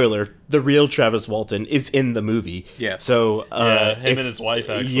 spoiler, the real Travis Walton is in the movie. Yes. So, Him and his wife,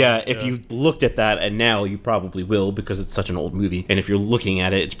 actually. Yeah, if you looked at that, and now you probably will, because it's such an old movie, and if you're looking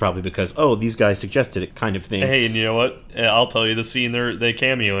at it, it's probably because, oh, these guys suggested it, kind of thing. Hey, and you know what? I'll tell you the scene they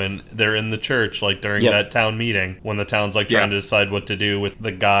cameo in. They're in the church, like, during that town meeting, when the town's, like, trying to decide what to do with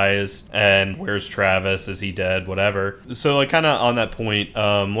the guys, and where's Travis, is he dead, whatever. So, like, kind of on that point,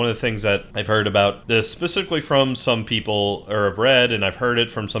 one of the things that I've heard about this, specifically from some people, or have read, and I've heard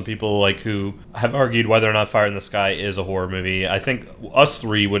it from some people, like, who have argued whether or not Fire in the Sky is a horror movie. I think us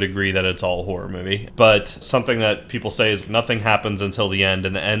three would agree that it's all a horror movie. But something that people say is nothing happens until the end,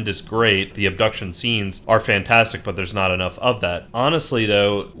 and the end is great. The abduction scenes are fantastic, but there's not enough of that. Honestly,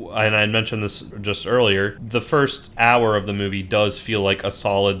 though, and I mentioned this just earlier, the first hour of the movie does feel like a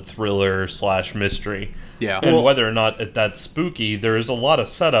solid thriller / mystery. Yeah. And whether or not that's spooky, there is a lot of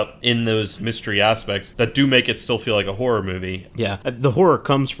setup in those mystery aspects that do make it still feel like a horror movie. Yeah, the horror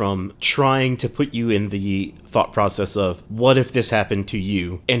comes from trying to put you in the thought process of, what if this happened to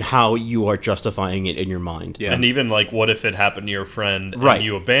you, and how you are justifying it in your mind. Yeah. And even, like, what if it happened to your friend, Right. and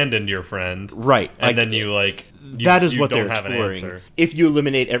you abandoned your friend, Right. and then you, like... That is you what don't they're have an exploring. answer. If you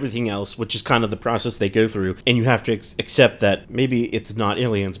eliminate everything else, which is kind of the process they go through, and you have to accept that maybe it's not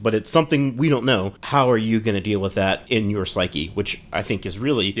aliens, but it's something we don't know, how are you going to deal with that in your psyche? Which I think is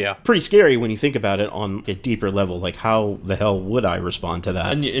really pretty scary when you think about it on a deeper level. Like, how the hell would I respond to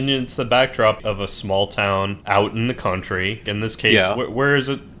that? And it's the backdrop of a small town out in the country. In this case, where is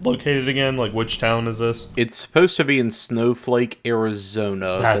it located again? Like, which town is this? It's supposed to be in Snowflake,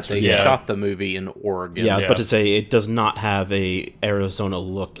 Arizona, That's but they right, yeah. shot the movie in Oregon. Yeah, I was about to say, it does not have a Arizona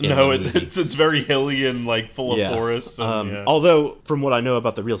look in No, the movie. it's very hilly and like full of forests. And, Although, from what I know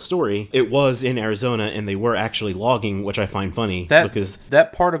about the real story, it was in Arizona and they were actually logging, which I find funny. because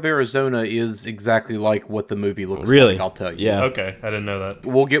That part of Arizona is exactly like what the movie looks Really? like, I'll tell you. Yeah. Okay, I didn't know that.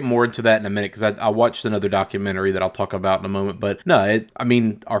 We'll get more into that in a minute because I watched another documentary that I'll talk about in a moment. But no, I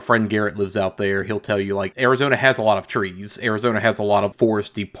mean, our friend Garrett lives out there. He'll tell you, like, Arizona has a lot of trees. Arizona has a lot of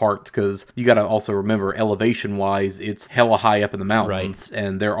foresty parts because you got to also remember, elevation-wise, it's hella high up in the mountains.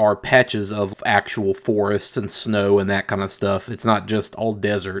 And there are patches of actual forest and snow and that kind of stuff. It's not just all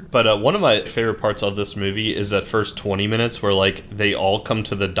desert. But one of my favorite parts of this movie is that first 20 minutes where, like, they all come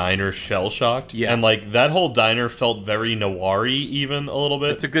to the diner shell-shocked. Yeah. And, like, that whole diner felt very noir-y even a little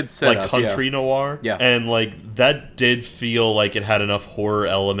bit. It's a good setup, like country noir. Yeah. And, like, that did feel like it had enough horror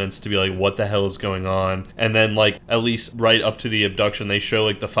elements to be like, what the hell is going on? And then, like, at least right up to the abduction, they show,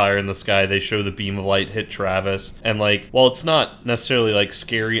 like, the fire in the sky. They show the beam of light hit Travis. And, like, while it's not necessarily, like,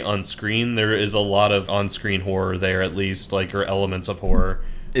 scary on screen, there is a lot of on-screen horror there, at least, like, or elements of horror.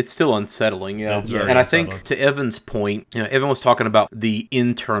 It's still unsettling, yeah. It's very and I unsettling. think, to Evan's point, Evan was talking about the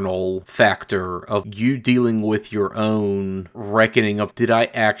internal factor of you dealing with your own reckoning of, did I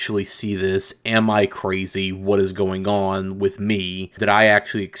actually see this? Am I crazy? What is going on with me? Did I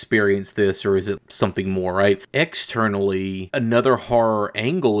actually experience this, or is it something more, right? Externally, another horror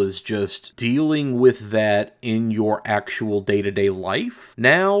angle is just dealing with that in your actual day-to-day life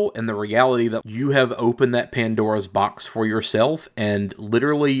now, and the reality that you have opened that Pandora's box for yourself, and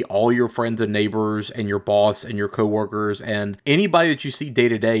literally all your friends and neighbors and your boss and your coworkers and anybody that you see day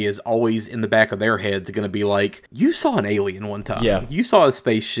to day is always in the back of their heads going to be like, you saw an alien one time. Yeah. You saw a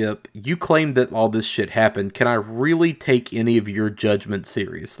spaceship. You claimed that all this shit happened. Can I really take any of your judgment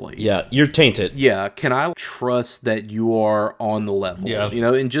seriously? Yeah, you're tainted. Yeah, can I trust that you are on the level? Yeah.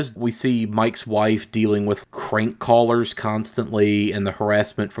 And just, we see Mike's wife dealing with crank callers constantly and the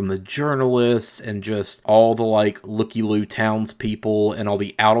harassment from the journalists and just all the, like, looky-loo townspeople and all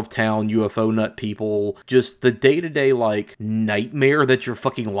the out-of-town UFO nut people. Just the day-to-day, like, nightmare that your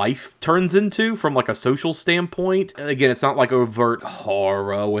fucking life turns into from, like, a social standpoint. Again, it's not like overt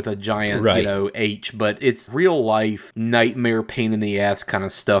horror with a giant, Right. H, but it's real life nightmare, pain in the ass kind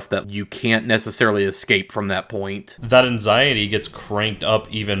of stuff that you can't necessarily escape from that point. That anxiety gets cranked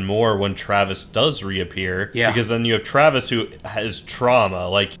up even more when Travis does reappear. Yeah. Because then you have Travis who has trauma.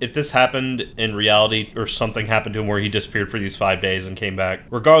 Like, if this happened in reality or something happened to him where he disappeared for these 5 days and came back,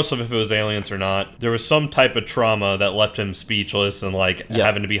 regardless of if it was aliens or not, there was some type of trauma that left him speechless and, like,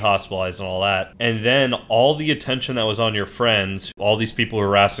 having to be hospitalized and all that. And then all the attention that was on your friends, all these people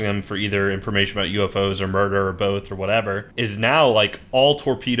harassing him for either information about UFOs or murder or both or whatever, is now, like, all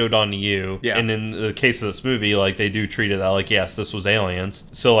torpedoed onto you. Yeah. And in the case of this movie, like, they do treat it that, like, yes, this was aliens.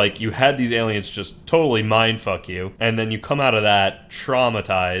 So, like, you had these aliens just totally mindfuck you, and then you come out of that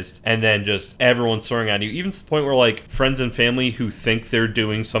traumatized, and then just everyone's throwing at you, even to the point where, like, friends and family who think they're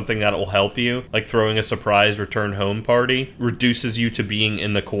doing something that will help you, like throwing a surprise return home party, reduces you to being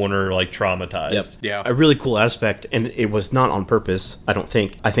in the corner, like, traumatized. Yep. Yeah. A really cool aspect, and it was not on purpose, I don't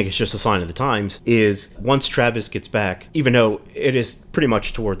think. I think it's just a sign of the times, is once Travis gets back, even though it is pretty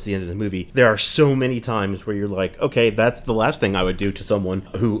much towards the end of the movie, there are so many times where you're like, okay, that's the last thing I would do to someone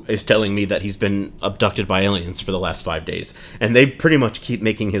who is telling me that he's been abducted by aliens for the last 5 days. And they pretty much keep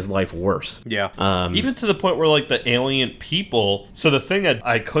making his life worse. Yeah. Even to the point where, like, the alien people... So the thing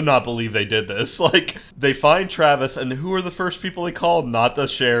I could not believe they did this. Like, they find Travis, and who are the first people they called? Not the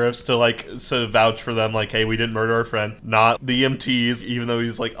sheriffs to, like, so vouch for them, like, hey, we didn't murder our friend. Not the EMTs, even though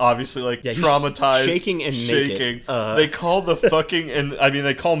he's, like, obviously, like, Yeah, he's traumatized. shaking and naked. They call the fucking... And, I mean,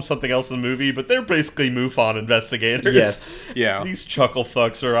 they call him something else in the movie, but they're basically MUFON investigators. Yes. Yeah. These chuckle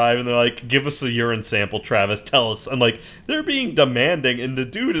fucks arrive, and they're like, give us a urine sample, Travis, tell us. And, like, they're being demanding, and the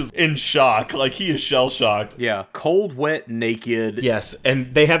dude is in shock. Like, he is shell-shocked. Yeah. Cold, wet, naked. Yes,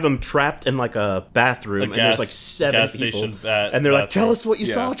 and they have him trapped in like a bathroom, and there's like gas 7 people, station and they're like, bathroom. "Tell us what you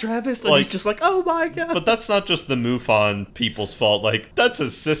Yeah. saw, Travis." And Like- he's just like, "Oh my god!" But that's not just the MUFON people's fault. Like, that's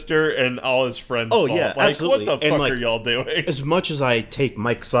his sister and all his friends' Oh, fault. yeah, like, absolutely. what the And, fuck like, are y'all doing? As much as I take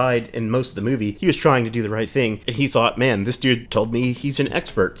Mike's side in most of the movie, he was trying to do the right thing, and he thought, "Man, this dude told me he's an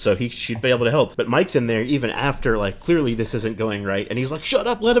expert, so he should be able to help." But Mike's in there even after, like, clearly this isn't going right, and he's like, "Shut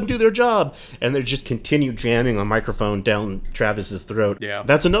up, let them do their job," and they're just continue jamming a microphone down Travis's throat. Yeah.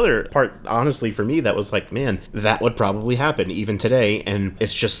 That's another part, honestly, for me, that was like, man, that would probably happen even today, and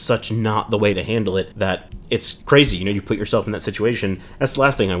it's just such not the way to handle it that it's crazy. You put yourself in that situation. That's the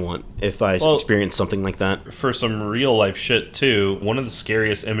last thing I want if I experience something like that. For some real life shit too, one of the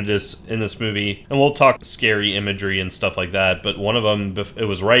scariest images in this movie, and we'll talk scary imagery and stuff like that, but one of them, it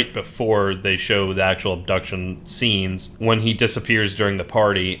was right before they show the actual abduction scenes, when he disappears during the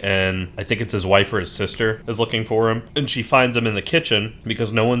party, and I think it's his wife or his sister is looking for him, and she finds him in the kitchen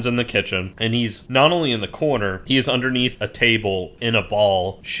because no one's in the kitchen, and he's not only in the corner, he is underneath a table in a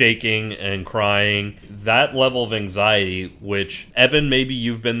ball, shaking and crying. That level of anxiety, which, Evan, maybe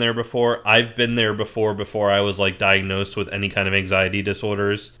you've been there before. I've been there before I was like diagnosed with any kind of anxiety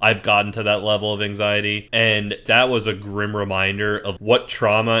disorders. I've gotten to that level of anxiety, and that was a grim reminder of what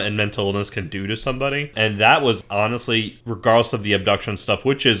trauma and mental illness can do to somebody. And that was honestly, regardless of the abduction stuff,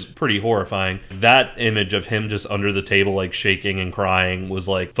 which is pretty horrifying, that image of him just under the table like shaking and crying was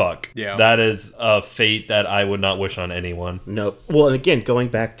like, fuck. Yeah. That is a fate that I would not wish on anyone. No. Well, and again, going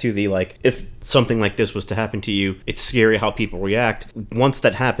back to the, like, if something like this was to happen to you, it's scary how people react. Once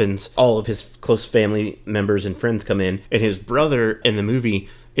that happens, all of his close family members and friends come in, and his brother in the movie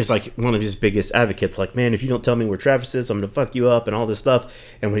is like one of his biggest advocates, like, man, if you don't tell me where Travis is, I'm gonna fuck you up and all this stuff.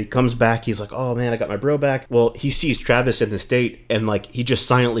 And when he comes back, he's like, oh man, I got my bro back. Well, he sees Travis in the state, and like he just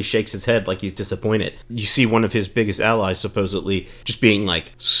silently shakes his head like he's disappointed. You see one of his biggest allies supposedly just being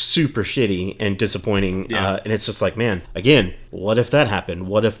like super shitty and disappointing. Yeah. And it's just like, man, again, what if that happened?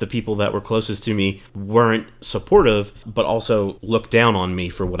 What if the people that were closest to me weren't supportive, but also looked down on me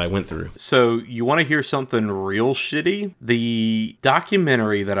for what I went through? So you want to hear something real shitty? The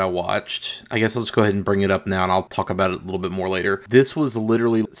documentary that I watched, I guess I'll just go ahead and bring it up now and I'll talk about it a little bit more later. This was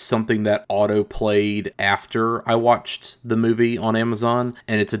literally something that auto-played after I watched the movie on Amazon,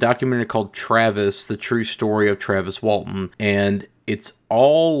 and it's a documentary called Travis, The True Story of Travis Walton, and it's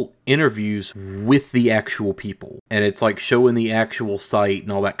all interviews with the actual people, and it's like showing the actual site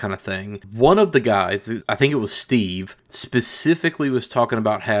and all that kind of thing. One of the guys, I think it was Steve, specifically was talking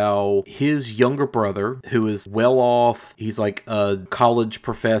about how his younger brother, who is well off, he's like a college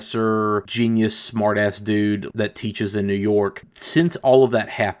professor, genius, smartass dude that teaches in New York. Since all of that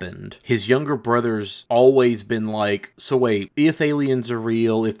happened, his younger brother's always been like, so wait, if aliens are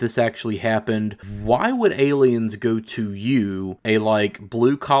real, if this actually happened, why would aliens go to you, a like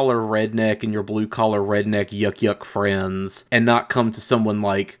blue-collar redneck and your blue-collar redneck yuck friends, and not come to someone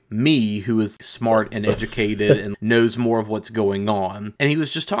like me, who is smart and educated and knows more of what's going on? And he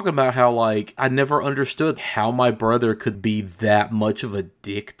was just talking about how, like, I never understood how my brother could be that much of a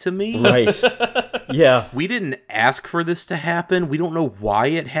dick to me. Right. Yeah. We didn't ask for this to happen. We don't know why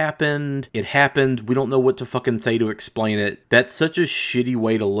it happened. It happened. We don't know what to fucking say to explain it. That's such a shitty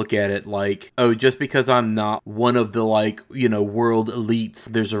way to look at it. Like, oh, just because I'm not one of the, like, world elites,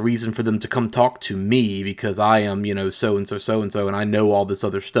 there's a reason for them to come talk to me because I am, so-and-so, and I know all this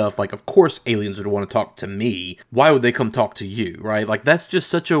other stuff. Like, of course aliens would want to talk to me. Why would they come talk to you, right? Like, that's just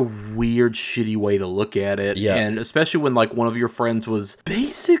such a weird, shitty way to look at it. Yeah. And especially when, like, one of your friends was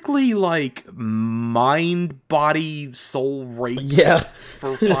basically, like, mind, body, soul raped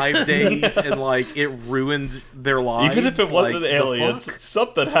for 5 days, and, like, it ruined their lives. Even if it wasn't like, aliens,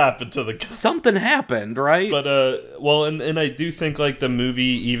 something happened to the guy. Something happened, right? But, and I do think, like, the movie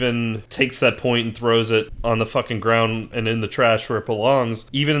even takes that point and throws it on the fucking ground and in the trash where it belongs.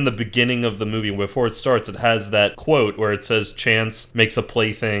 Even in the beginning of the movie, before it starts, it has that quote where it says, chance makes a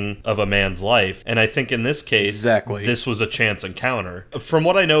plaything of a man's life. And I think in this case, exactly, this was a chance encounter. From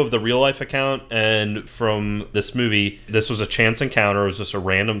what I know of the real life account and from this movie, this was a chance encounter. It was just a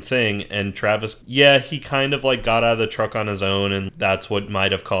random thing. And Travis, he kind of like got out of the truck on his own, and that's what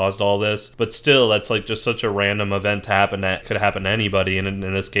might have caused all this. But still, that's like just such a random event to happen that could happen to anybody. And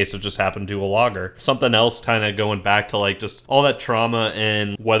in this case, it just happened to a logger. Something else kind of going back to like just all that trauma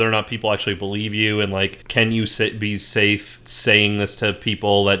and whether or not people actually believe you, and like, can you be safe saying this to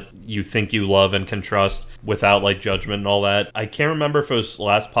people that you think you love and can trust without like judgment and all that. I can't remember if it was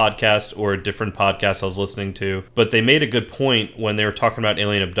last podcast or a different podcast I was listening to, but they made a good point when they were talking about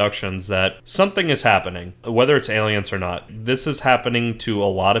alien abductions that something is happening, whether it's aliens or not. This is happening to a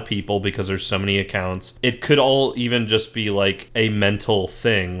lot of people because there's so many accounts. It could all even just be like a mental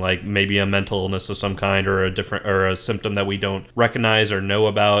thing, like maybe a mental illness of some kind, or a symptom that we don't recognize or know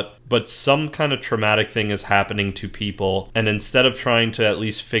about. But some kind of traumatic thing is happening to people, and instead of trying to at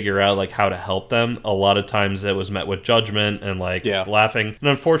least figure out like how to help them, a lot of times it was met with judgment and like laughing. And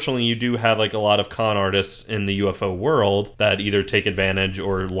unfortunately, you do have like a lot of con artists in the UFO world that either take advantage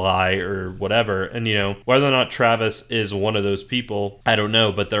or lie or whatever. And whether or not Travis is one of those people, I don't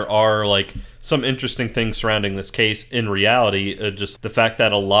know, but there are like some interesting things surrounding this case. In reality, just the fact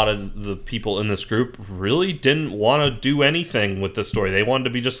that a lot of the people in this group really didn't want to do anything with the story. They wanted to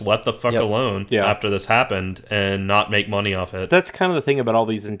be just let let the fuck alone after this happened and not make money off it. That's kind of the thing about all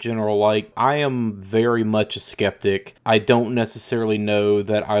these in general. Like, I am very much a skeptic. I don't necessarily know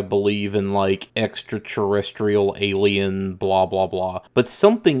that I believe in, like, extraterrestrial, alien, blah, blah, blah. But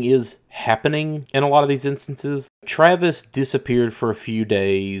something is happening in a lot of these instances. Travis disappeared for a few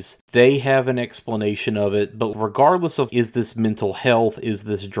days. They have an explanation of it, but regardless of is this mental health, is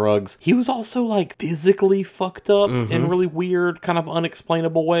this drugs, he was also like physically fucked up in really weird, kind of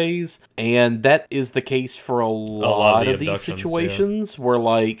unexplainable ways. And that is the case for a lot of these situations where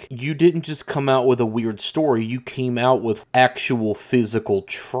like you didn't just come out with a weird story, you came out with actual physical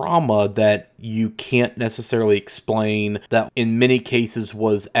trauma that you can't necessarily explain, that in many cases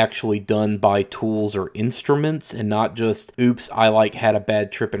was actually done by tools or instruments and not just, oops, I like had a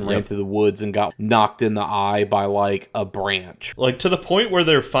bad trip and ran through the woods and got knocked in the eye by like a branch. Like to the point where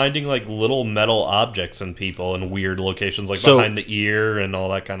they're finding like little metal objects in people in weird locations, like behind the ear and all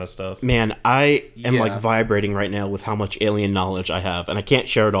that kind of stuff. Man, I am like vibrating right now with how much alien knowledge I have, and I can't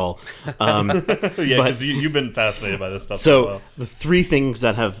share it all. Because you've been fascinated by this stuff. So the three things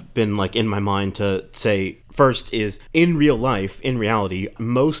that have been like in my mind to say first is, in real life, in reality,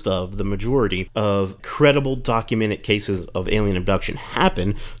 most of the majority of credible documented cases of alien abduction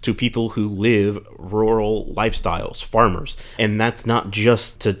happen to people who live rural lifestyles, farmers. And that's not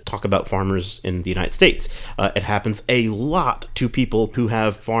just to talk about farmers in the United States. It happens a lot to people who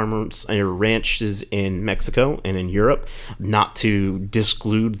have farmers or ranches in Mexico and in Europe, not to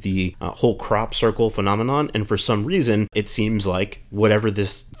disclude the whole crop circle phenomenon. And for some reason, it seems like whatever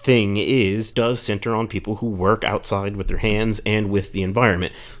this thing is does center on people who work outside with their hands and with the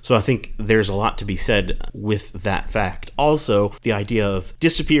environment. So I think there's a lot to be said with that fact. Also, the idea of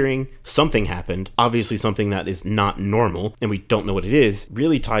disappearing, something happened, obviously something that is not normal, and we don't know what it is,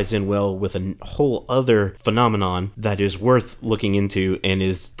 really ties in well with a whole other phenomenon that is worth looking into and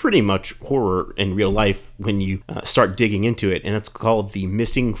is pretty much horror in real life when you start digging into it, and that's called the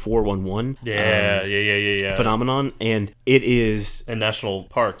missing 411 phenomenon, and it is... in national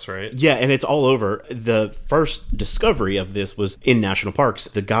parks, right? Yeah, and it's all over. The first discovery of this was in national parks.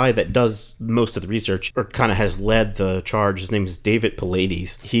 The guy that does most of the research, or kind of has led the charge, his name is David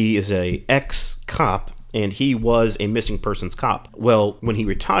Pallades. He is a ex-cop, and he was a missing persons cop. Well, when he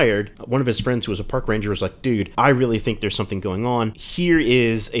retired, one of his friends who was a park ranger was like, dude, I really think there's something going on. Here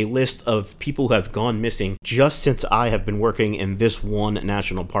is a list of people who have gone missing just since I have been working in this one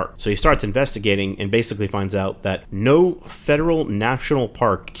national park. So he starts investigating and basically finds out that no federal national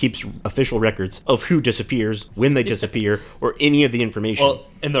park keeps official records of who disappears, when they disappear, or any of the information. Well,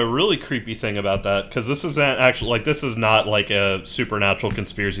 and the really creepy thing about that, because this isn't actually, like, this is not like a supernatural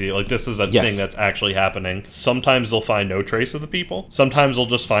conspiracy. Like, this is a thing that's actually happening. Sometimes they'll find no trace of the people. Sometimes they'll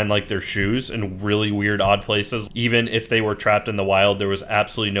just find, like, their shoes in really weird, odd places. Even if they were trapped in the wild, there was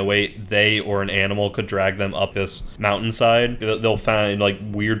absolutely no way they or an animal could drag them up this mountainside. They'll find, like,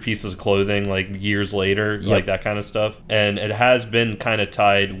 weird pieces of clothing, like, years later, like that kind of stuff. And it has been kind of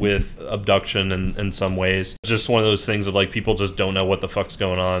tied with abduction in some ways. Just one of those things of, like, people just don't know what the fuck's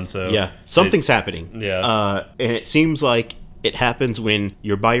going on. So yeah, something's happening. Yeah. And it seems like it happens when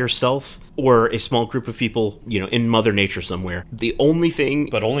you're by yourself or a small group of people, you know, in Mother Nature somewhere. The only thing...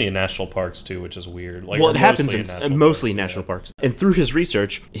 But only in national parks, too, which is weird. Like, well, it happens mostly in parks, national parks. And through his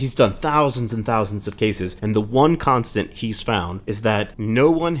research, he's done thousands and thousands of cases, and the one constant he's found is that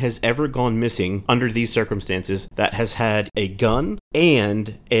no one has ever gone missing under these circumstances that has had a gun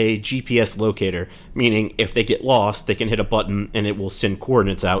and a GPS locator, meaning if they get lost, they can hit a button and it will send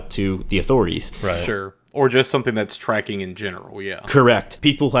coordinates out to the authorities. Right. Sure. Or just something that's tracking in general, yeah. Correct.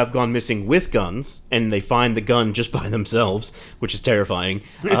 People have gone missing with guns, and they find the gun just by themselves, which is terrifying.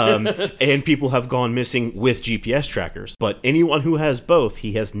 And people have gone missing with GPS trackers. But anyone who has both,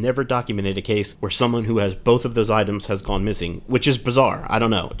 he has never documented a case where someone who has both of those items has gone missing, which is bizarre. I don't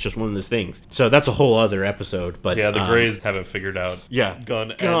know. It's just one of those things. So that's a whole other episode. But yeah, the Greys haven't figured out. Yeah.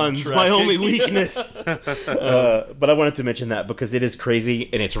 Guns, my only weakness. But I wanted to mention that because it is crazy,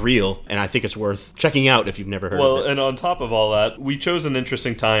 and it's real, and I think it's worth checking out if you've never heard of it. Well, and on top of all that, we chose an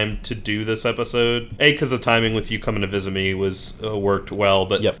interesting time to do this episode. A, because the timing with you coming to visit me was worked well,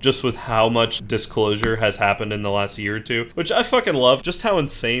 but just with how much disclosure has happened in the last year or two, which I fucking love, just how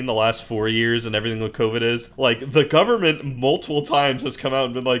insane the last 4 years and everything with COVID is. Like, the government multiple times has come out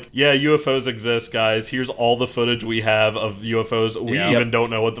and been like, yeah, UFOs exist, guys. Here's all the footage we have of UFOs. We even don't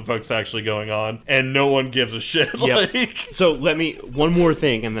know what the fuck's actually going on, and no one gives a shit. Like, so one more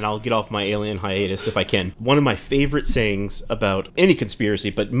thing, and then I'll get off my alien hiatus if I can. One of my favorite sayings about any conspiracy,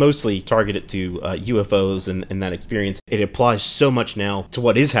 but mostly targeted to UFOs and that experience, it applies so much now to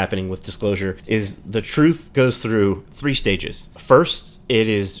what is happening with disclosure, is the truth goes through 3 stages. First, it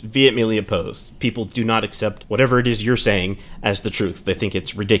is vehemently opposed. People do not accept whatever it is you're saying as the truth. They think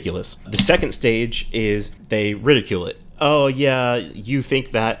it's ridiculous. The second stage is they ridicule it. Oh, yeah, you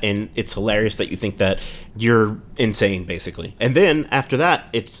think that, and it's hilarious that you think that. You're insane, basically. And then, after that,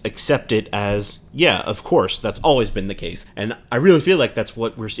 it's accepted as, yeah, of course, that's always been the case. And I really feel like that's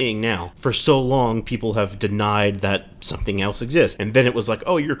what we're seeing now. For so long, people have denied that something else exists. And then it was like,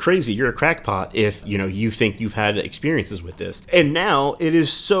 oh, you're crazy, you're a crackpot if, you think you've had experiences with this. And now, it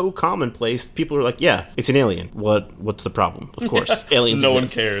is so commonplace, people are like, yeah, it's an alien. What's the problem? Of course, aliens No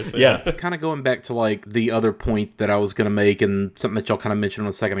exist. one cares. Yeah. Kind of going back to like the other point that I was going to make and something that y'all kind of mentioned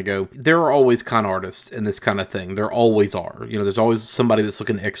a second ago, there are always con artists in this kind of thing. There always are. There's always somebody that's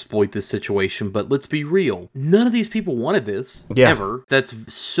looking to exploit this situation, but let's be real. None of these people wanted this, ever.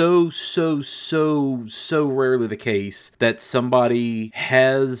 That's so rarely the case that somebody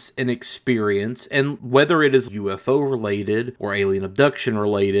has an experience, and whether it is UFO related or alien abduction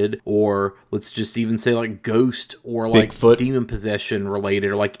related, or let's just even say like ghost or like Bigfoot. demon possession related,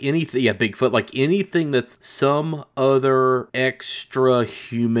 or like anything, Bigfoot, like anything that's some other extra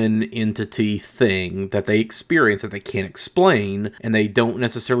human entity thing that they experience that they can't explain, and they don't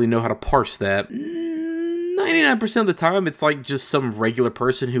necessarily know how to parse that. 99% of the time, it's like just some regular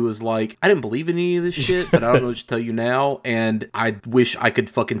person who is like, I didn't believe in any of this shit, but I don't know what to tell you now, and I wish I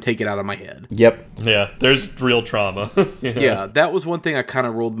could fucking take it out of my head. Yep. Yeah, there's real trauma. Yeah, that was one thing I kind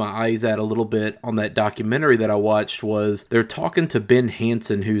of rolled my eyes at a little bit on that documentary that I watched, was they're talking to Ben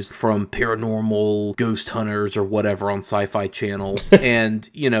Hansen, who's from Paranormal Ghost Hunters or whatever on Sci-Fi Channel, and,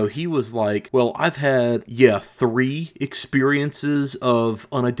 he was like, well, I've had, 3 experiences of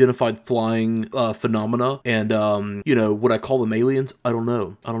unidentified flying phenomena, and, would I call them aliens? I don't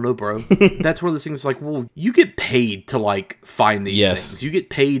know, bro. That's one of those things like, well, you get paid to, like, find these things. You get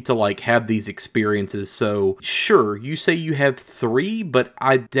paid to, like, have these experiences, so, sure, you say you have 3, but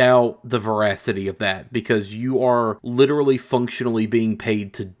I doubt the veracity of that, because you are literally functionally being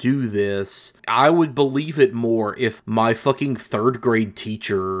paid to do this. I would believe it more if my fucking 3rd grade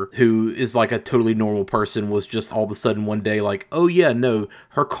teacher, who is, like, a totally normal person, was just all of a sudden one day like, oh yeah, no,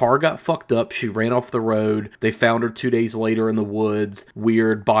 her car got fucked up, she ran off the road, they found her 2 days later in the woods,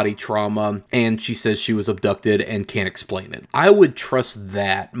 weird body trauma, and she says she was abducted and can't explain it. I would trust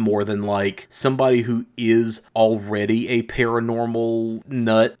that more than like somebody who is already a paranormal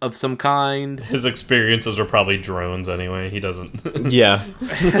nut of some kind. His experiences are probably drones anyway. He doesn't. Yeah.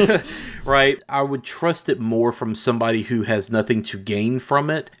 Right? I would trust it more from somebody who has nothing to gain from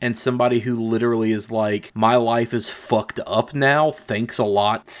it, and somebody who literally is like, my life is fucked up now, thanks a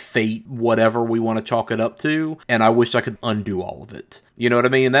lot, fate, whatever we want to chalk it up to, and I wish I could undo all of it. You know what I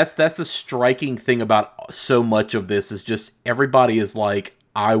mean? That's the striking thing about so much of this, is just everybody is like,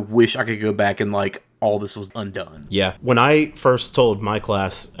 I wish I could go back and like, all this was undone. Yeah. When I first told my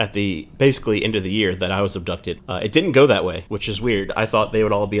class at the basically end of the year that I was abducted, it didn't go that way, which is weird. I thought they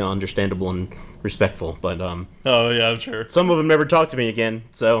would all be understandable and respectful, but Oh, yeah, I'm sure. some of them never talked to me again,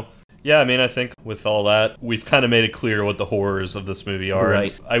 so... Yeah, I mean, I think with all that, we've kind of made it clear what the horrors of this movie are.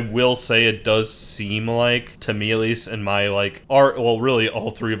 Right. I will say it does seem like, to me at least, in my, really all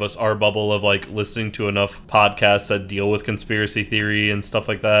 3 of us, our bubble of, listening to enough podcasts that deal with conspiracy theory and stuff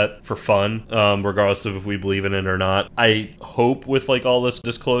like that for fun, regardless of if we believe in it or not. I hope with, all this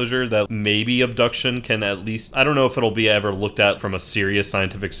disclosure that maybe abduction can at least, I don't know if it'll be ever looked at from a serious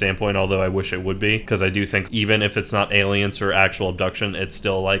scientific standpoint, although I wish it would be, because I do think even if it's not aliens or actual abduction, it's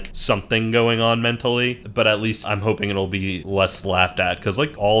still, something going on mentally, but at least I'm hoping it'll be less laughed at, because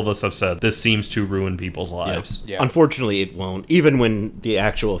all of us have said, this seems to ruin people's lives. Yeah. Unfortunately, it won't. Even when the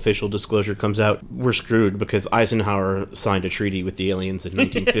actual official disclosure comes out, we're screwed, because Eisenhower signed a treaty with the aliens in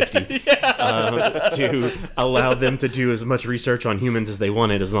 1950 to allow them to do as much research on humans as they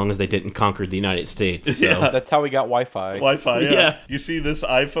wanted, as long as they didn't conquer the United States. So. Yeah. That's how we got Wi-Fi. Wi-Fi, yeah. Yeah. You see this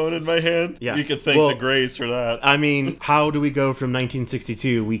iPhone in my hand? Yeah. You could thank the Greys for that. I mean, how do we go from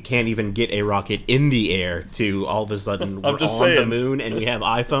 1962, we can't even get a rocket in the air, to all of a sudden we're on the moon and we have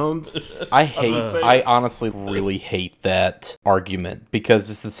iPhones? I honestly really hate that argument,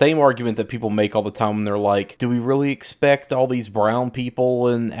 because it's the same argument that people make all the time when they're like, do we really expect all these brown people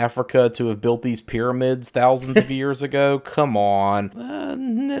in Africa to have built these pyramids thousands of years ago? Come on.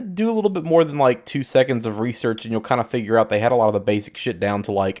 Do a little bit more than 2 seconds of research and you'll kind of figure out they had a lot of the basic shit down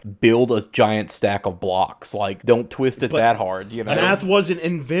to build a giant stack of blocks. Don't twist it that hard, Math wasn't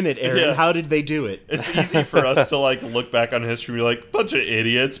invented it, Aaron. Yeah. How did they do it? It's easy for us to like look back on history and be like, bunch of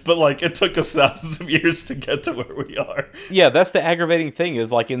idiots, but like it took us thousands of years to get to where we are. Yeah, that's the aggravating thing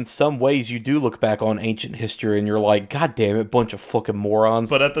is, like, in some ways you do look back on ancient history and you're like, God damn it, bunch of fucking morons.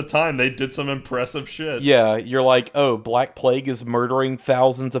 But at the time, they did some impressive shit. Yeah, you're like, oh, Black Plague is murdering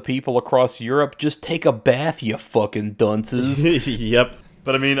thousands of people across Europe. Just take a bath, you fucking dunces. Yep.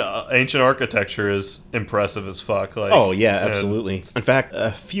 But I mean, ancient architecture is impressive as fuck. Like, Oh, yeah, and- absolutely. In fact,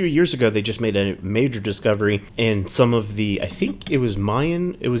 a few years ago, they just made a major discovery in some of the, I think it was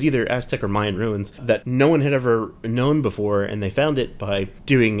Mayan, it was either Aztec or Mayan ruins that no one had ever known before, and they found it by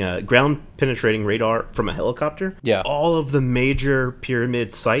doing ground penetrating radar from a helicopter. Yeah. All of the major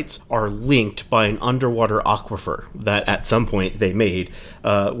pyramid sites are linked by an underwater aquifer that at some point they made,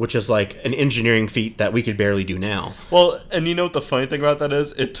 which is like an engineering feat that we could barely do now. Well, and you know what the funny thing about that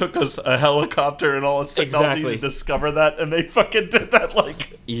is? It took us a helicopter and all its technology Exactly. to discover that, and they fucking did that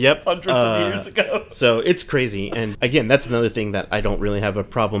like Yep. hundreds of years ago. So it's crazy. And again, that's another thing that I don't really have a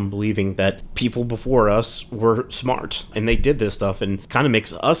problem believing that people before us were smart and they did this stuff and kind of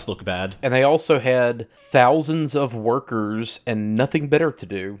makes us look bad. And they also had thousands of workers and nothing better to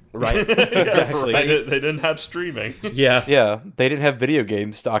do. Right. Exactly. They didn't have streaming. Yeah. Yeah, they didn't have video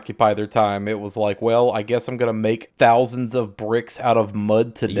games to occupy their time. It was like, well, I guess I'm going to make thousands of bricks out of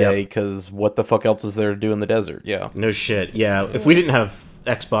mud today, because what the fuck else is there to do in the desert? Yeah. No shit. Yeah. If we didn't have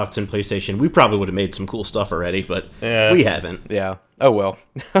Xbox and PlayStation, we probably would have made some cool stuff already, but Yeah. we haven't. Yeah. Oh, well.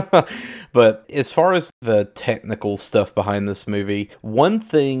 But as far as the technical stuff behind this movie, one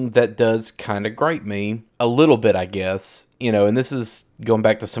thing that does kind of gripe me a little bit, I guess, you know, and this is going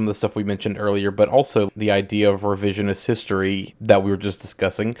back to some of the stuff we mentioned earlier, but also the idea of revisionist history that we were just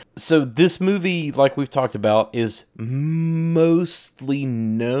discussing. So this movie, like we've talked about, is mostly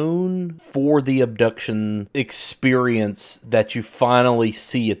known for the abduction experience that you finally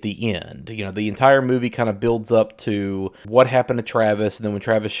see at the end. You know, the entire movie kind of builds up to what happened to Travis, and then when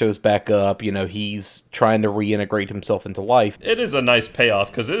Travis shows back up, you know, he's trying to reintegrate himself into life. It is a nice payoff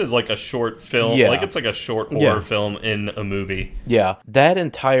because it is like a short film. Yeah. Like it's like a short horror Yeah. film in a movie. Yeah, that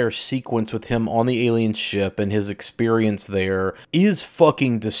entire sequence with him on the alien ship and his experience there is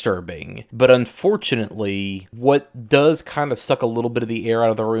fucking disturbing. But unfortunately, what does kind of suck a little bit of the air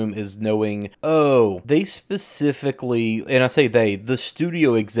out of the room is knowing, oh, they specifically, and I say they, the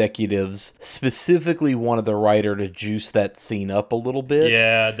studio executives specifically wanted the writer to juice that scene up a little bit.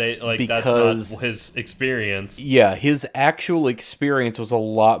 Yeah, they like Because- that's not his experience. Yeah, his actual experience was a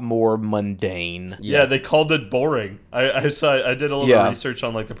lot more mundane. Yeah, they called it boring. I did a little Yeah. research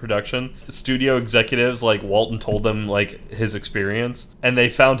on like the production. Studio executives like Walton told them like his experience, and they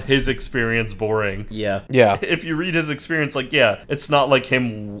found his experience boring. Yeah. Yeah. If you read his experience, like, yeah, it's not like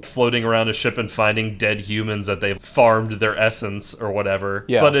him floating around a ship and finding dead humans that they've farmed their essence or whatever.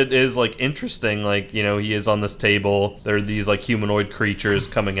 Yeah. But it is like interesting, like, you know, he is on this table, there are these like humanoid creatures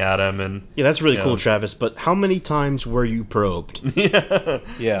coming at him, and Yeah, that's really Yeah. cool, Travis, but how many times were you probed?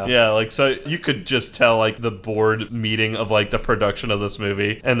 Yeah. yeah, like, so you could just tell like the board meeting of like the production of this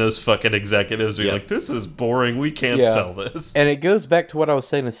movie, and those fucking executives are Yeah. like, this is boring, we can't Yeah. sell this. And it goes back to what I was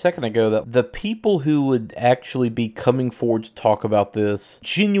saying a second ago, that the people who would actually be coming forward to talk about this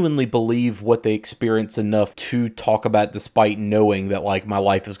genuinely believe what they experience enough to talk about, despite knowing that, like, my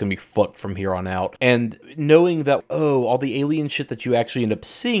life is going to be fucked from here on out. And knowing that, oh, all the alien shit that you actually end up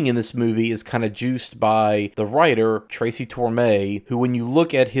seeing in this movie is kind of juiced by the writer, Tracy Torme, who, when you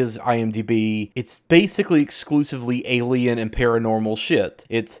look at his IMDb, it's basically exclusively alien and paranormal shit.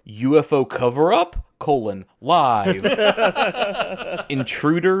 It's UFO cover-up, live.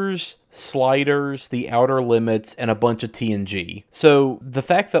 Intruders, Sliders, The Outer Limits, and a bunch of TNG. So the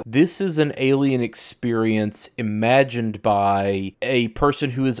fact that this is an alien experience imagined by a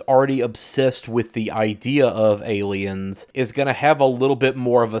person who is already obsessed with the idea of aliens is going to have a little bit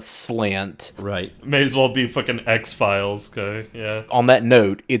more of a slant. Right. May as well be fucking X-Files, okay? Yeah. On that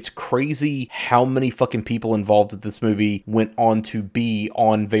note, it's crazy how many fucking people involved with this movie went on to be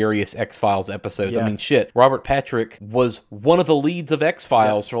on various X-Files episodes. Yeah. I mean, shit, Robert Patrick was one of the leads of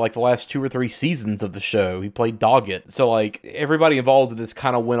X-Files for like the last 2 or 3 seasons of the show. He played Doggett. So like everybody involved in this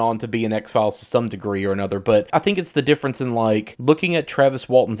kind of went on to be in X-Files to some degree or another. But I think it's the difference in like looking at Travis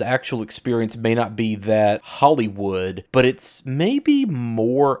Walton's actual experience may not be that Hollywood, but it's maybe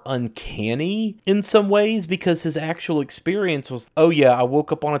more uncanny in some ways, because his actual experience was, oh yeah, I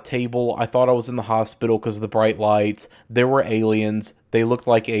woke up on a table. I thought I was in the hospital because of the bright lights. There were aliens. They looked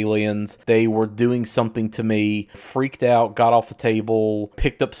like aliens. They were doing something to me, freaked out, got off the table,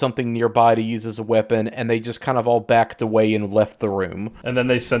 picked up something nearby to use as a weapon, and they just kind of all backed away and left the room. And then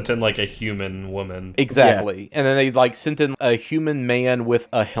they sent in like a human woman. Exactly. Yeah. And then they like sent in a human man with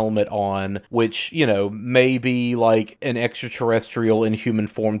a helmet on, which, you know, may be like an extraterrestrial in human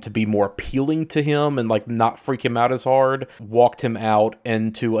form to be more appealing to him and like not freak him out as hard. Walked him out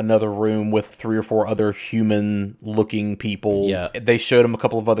into another room with 3 or 4 other human looking people. Yeah. They showed him a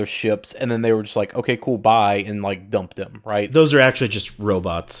couple of other ships, and then they were just like, okay, cool, bye, and like dumped him, right? Those are actually just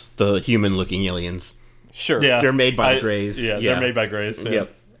robots, the human-looking aliens. Sure. Yeah. They're made by the Greys. Yeah, they're made by Greys. Yeah.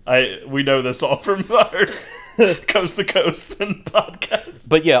 Yep. We know this all from our Coast to Coast and podcast.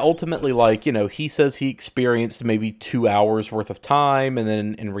 But yeah, ultimately, like, you know, he says he experienced maybe 2 hours worth of time, and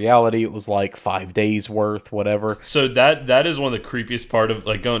then in reality it was like 5 days worth, whatever. So that is one of the creepiest part of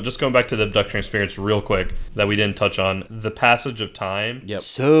like going back to the abduction experience real quick that we didn't touch on. The passage of time. Yep.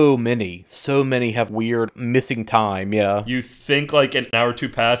 So many have weird missing time, yeah. You think like an hour or two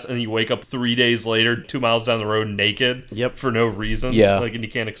pass, and you wake up 3 days later, 2 miles down the road, naked. Yep. For no reason. Yeah. Like, and you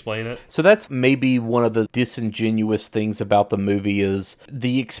can't explain it. So that's maybe one of the disingenuous things about the movie is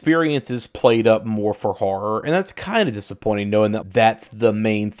the experience is played up more for horror, and that's kind of disappointing knowing that that's the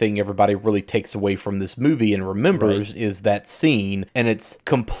main thing everybody really takes away from this movie and remembers is that scene, and it's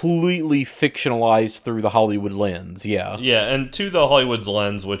completely fictionalized through the Hollywood lens, yeah. Yeah, and to the Hollywood's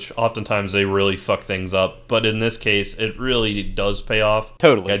lens, which oftentimes they really fuck things up, but in this case, it really does pay off.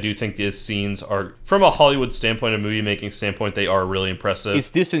 Totally. I do think these scenes are, from a Hollywood standpoint, a movie-making standpoint, they are really impressive.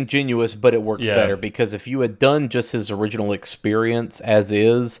 It's disingenuous, but it works better, because if you had done just his original experience as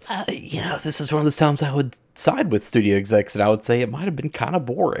is, you know, this is one of those times I would side with studio execs, and I would say it might have been kind of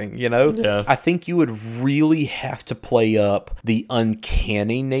boring, you know? Yeah. I think you would really have to play up the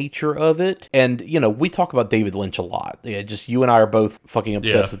uncanny nature of it. And, you know, we talk about David Lynch a lot. Yeah, just you and I are both fucking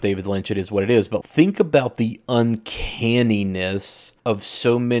obsessed with David Lynch. It is what it is. But think about the uncanniness of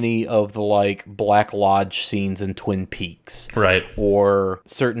so many of the, like, Black Lodge scenes in Twin Peaks. Right. Or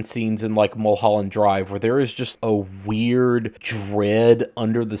certain scenes in, like, Mulholland Drive, where there is just a weird dread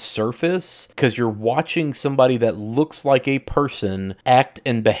under the surface, because you're watching somebody that looks like a person act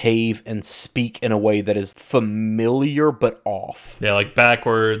and behave and speak in a way that is familiar but off. Yeah, like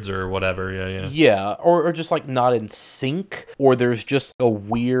backwards or whatever. Yeah. Yeah, or just like not in sync, or there's just a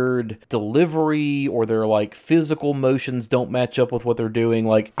weird delivery, or their like physical motions don't match up with what they're doing.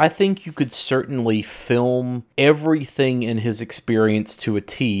 Like, I think you could certainly film everything in his experience to a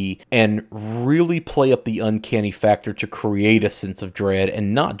T and really play up the uncanny factor to create a sense of dread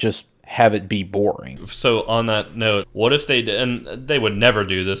and not just have it be boring. So on that note, what if they did, and they would never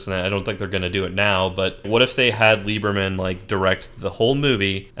do this, and I don't think they're going to do it now, but what if they had Lieberman like direct the whole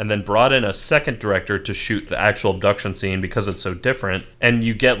movie and then brought in a second director to shoot the actual abduction scene because it's so different, and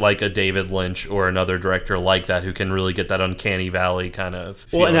you get like a David Lynch or another director like that who can really get that uncanny valley kind of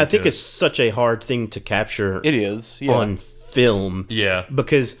Well, and I think to it's such a hard thing to capture It is, yeah. on film. Yeah.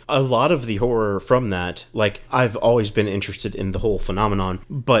 Because a lot of the horror from that, like, I've always been interested in the whole phenomenon,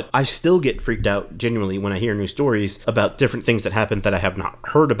 but I still get freaked out genuinely when I hear new stories about different things that happened that I have not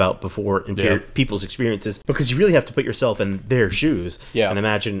heard about before in people's experiences, because you really have to put yourself in their shoes and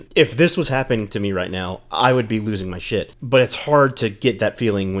imagine if this was happening to me right now, I would be losing my shit. But it's hard to get that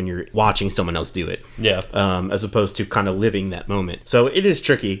feeling when you're watching someone else do it. Yeah. As opposed to kind of living that moment. So it is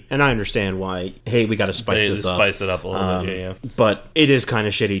tricky, and I understand why, hey, we got to spice this up. Spice it up a little bit, yeah. But it is kind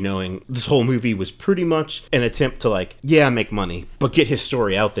of shitty knowing this whole movie was pretty much an attempt to, like, make money, but get his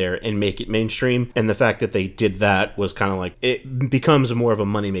story out there and make it mainstream. And the fact that they did that was kind of like, it becomes more of a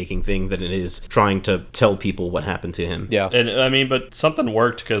money-making thing than it is trying to tell people what happened to him. Yeah. And I mean, but something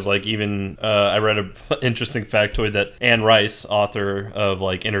worked, because like even I read an interesting factoid that Anne Rice, author of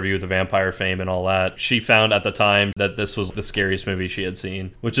like Interview with the Vampire fame and all that, she found at the time that this was the scariest movie she had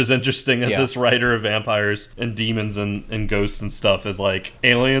seen, which is interesting that this writer of vampires and demons and ghosts and stuff is like,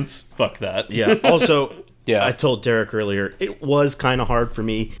 aliens, fuck that. Yeah. Also, Yeah. I told Derek earlier, it was kind of hard for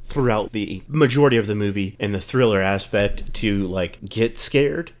me throughout the majority of the movie and the thriller aspect to, like, get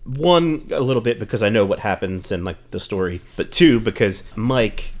scared. One, a little bit because I know what happens and, like, the story. But two, because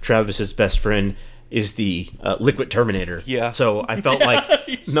Mike, Travis's best friend, is the Liquid Terminator. Yeah. So I felt like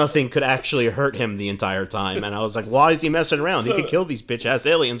nothing could actually hurt him the entire time. And I was like, why is he messing around? So- He could kill these bitch-ass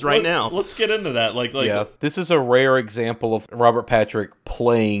aliens right now. Let's get into that. Like, Yeah, this is a rare example of Robert Patrick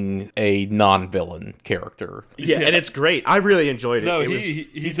playing a non-villain character. Yeah, and it's great. I really enjoyed it. no, It was-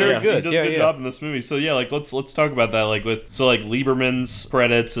 he's very good. good. He does Yeah, a good yeah. job in this movie. So yeah, like let's talk about that. Like Lieberman's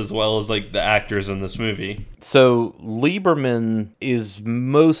credits as well as like the actors in this movie. So Lieberman is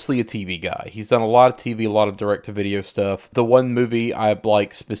mostly a TV guy. He's done a lot of TV, a lot of direct-to-video stuff. The one movie I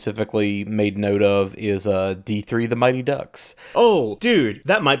like specifically made note of is D3: The Mighty Ducks. Oh, dude,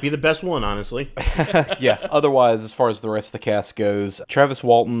 that might be the best one, honestly. Yeah, otherwise, as far as the rest of the cast goes, Travis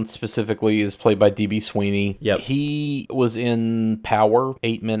Walton specifically is played by D.B. Sweeney. Yep. He was in Power,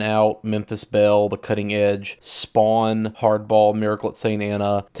 8 Men Out, Memphis Belle, The Cutting Edge, Spawn, Hardball, Miracle at St.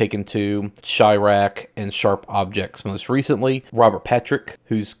 Anna, Taken 2, Chirac, and Sharp Objects most recently. Robert Patrick,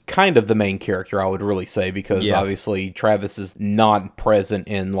 who's kind of the main character, I would really say, because Yeah. obviously Travis is not present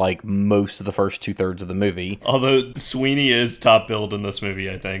in like most of the first 2/3 of the movie. Although Sweeney is top billed in this movie,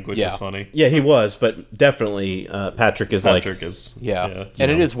 I think, which Yeah. is funny. Yeah, he was, but definitely Patrick is Patrick is Yeah.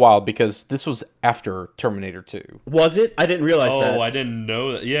 And it is wild because this was after Terminator 2. Was it? I didn't realize that. Oh, I didn't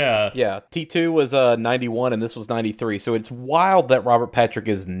know that. Yeah. Yeah, T2 was 91 and this was 93, so it's wild that Robert Patrick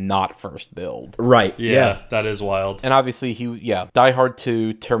is not first billed. Right. Yeah, that is wild. And obviously Die Hard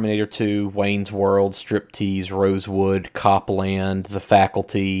 2, Terminator 2, Wayne's World, Striptease, Rosewood, Copland, The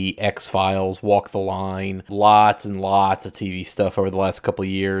Faculty, X-Files, Walk the Line, lots and lots of TV stuff over the last couple of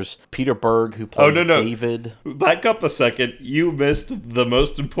years. Peter Berg, who plays no. David. Back up a second. You missed the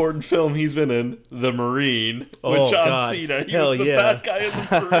most important film he's been in, The Marine, with Oh, John God. Cena. He Hell was the yeah. bad guy in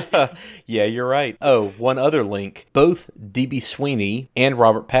The Marine. Yeah, you're right. Oh, one other link. Both D.B. Sweeney and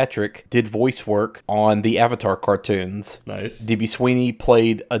Robert Patrick did voice work on the Avatar cartoons. Nice. D.B. Sweeney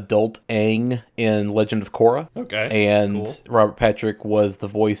played adult Aang in Legend of Korra. Okay. And cool. Robert Patrick was the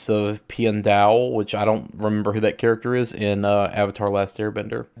voice of Pian Dao, which I don't remember who that character is in Avatar Last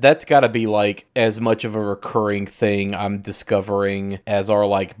Airbender. That's got to be like as much of a recurring thing I'm discovering as our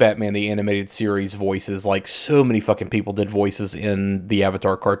like Batman the Animated Series voices. Like so many fucking people did voices in the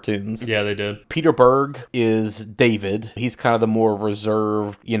Avatar cartoons. Yeah, they did. Peter Berg is David. He's kind of the more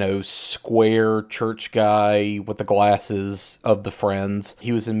reserved, square church guy with the glasses of the Friends.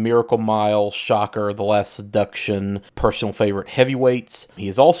 He was in Miracle Mile, Shocker, The Last Seduction, personal favorite Heavyweights. He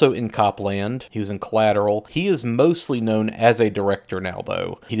is also in Copland. He was in Collateral. He is mostly known as a director now,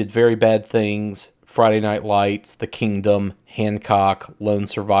 though. He did Very Bad Things, Friday Night Lights, The Kingdom, Hancock, Lone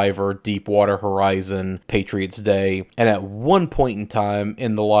Survivor, Deepwater Horizon, Patriots Day, and at one point in time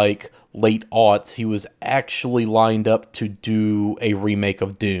in the late aughts, he was actually lined up to do a remake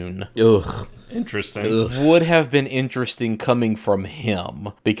of Dune. Ugh. Interesting. Would have been interesting coming from him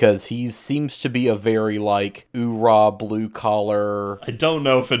because he seems to be a very oorah blue collar. I don't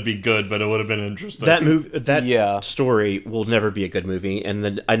know if it'd be good, but it would have been interesting. That story will never be a good movie. And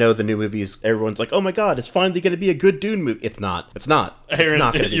then I know the new movies, everyone's like, "Oh my god, it's finally going to be a good Dune movie." It's not. It's not. Aaron, it's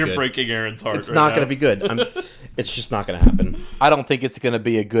not going to be you're good. breaking Aaron's heart. It's right not now. going to be good. It's just not going to happen. I don't think it's going to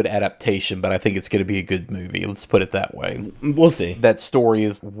be a good adaptation, but I think it's going to be a good movie. Let's put it that way. We'll see. That story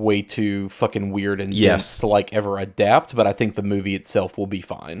is way too fucking weird and dense to ever adapt, but I think the movie itself will be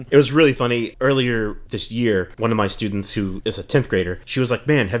fine. It was really funny. Earlier this year, one of my students who is a 10th grader, she was like,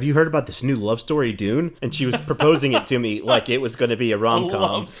 "Man, have you heard about this new love story, Dune?" And she was proposing it to me like it was going to be a rom-com.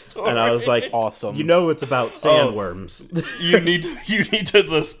 love story. And I was like, Awesome. it's about sandworms. You need to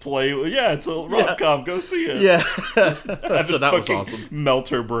just play. Yeah, it's a rom-com. Go see it. Yeah. Have So it that was fucking awesome. Melt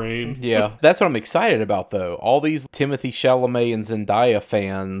her brain. Yeah, that's what I'm excited about, though. All these Timothy Chalamet and Zendaya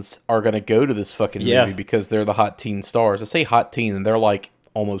fans are going to go to this fucking Yeah. movie because they're the hot teen stars. I say hot teen, and they're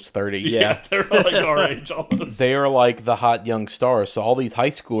almost 30. Yeah, they're like our age almost. They are the hot young stars. So all these high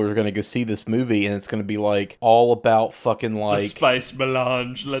schoolers are going to go see this movie, and it's going to be all about fucking The spice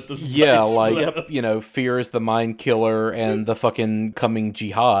melange. Let the spice flip. Fear is the mind killer and the fucking coming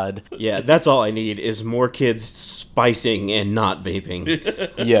jihad. Yeah, that's all I need is more kids spicing and not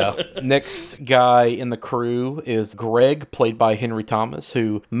vaping. Yeah. Next guy in the crew is Greg, played by Henry Thomas,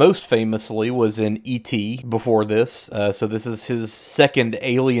 who most famously was in E.T. before this. So this is his second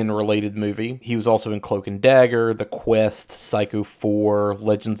alien-related movie. He was also in Cloak and Dagger, The Quest, Psycho 4,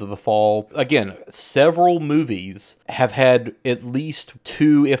 Legends of the Fall. Again, several movies have had at least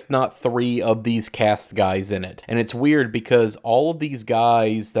 2, if not 3, of these cast guys in it. And it's weird because all of these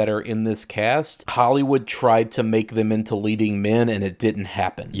guys that are in this cast, Hollywood tried to make them into leading men and it didn't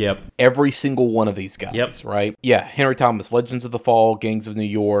happen. Yep. Every single one of these guys, Yep. right? Yeah, Henry Thomas, Legends of the Fall, Gangs of New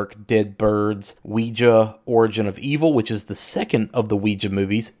York, Dead Birds, Ouija, Origin of Evil, which is the second of the Ouija of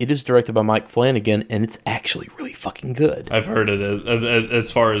movies. It is directed by Mike Flanagan, and it's actually really fucking good. I've heard it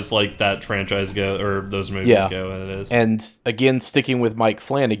as far as like that franchise go, or those movies go, and it is. And again, sticking with Mike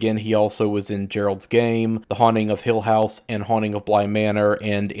Flanagan, he also was in Gerald's Game, The Haunting of Hill House, and Haunting of Bly Manor,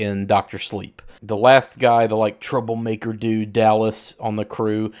 and in Dr. Sleep. The last guy, the like troublemaker dude, Dallas, on the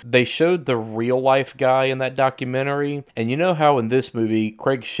crew, they showed the real life guy in that documentary. And you know how in this movie,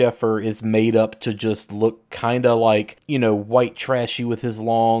 Craig Sheffer is made up to just look kind of like, you know, white trashy with his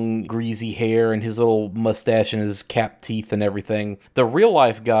long greasy hair and his little mustache and his cap teeth and everything. The real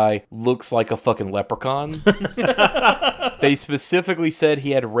life guy looks like a fucking leprechaun. They specifically said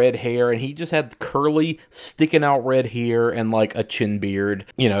he had red hair, and he just had curly, sticking out red hair and like a chin beard.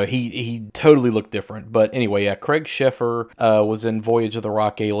 You know, he totally looked different. But anyway, yeah, Craig Sheffer was in Voyage of the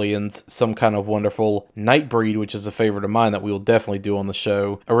Rock Aliens, Some Kind of Wonderful, Nightbreed, which is a favorite of mine that we will definitely do on the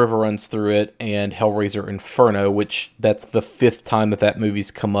show, A River Runs Through It, and Hellraiser Inferno, which that's the 5th time that movie's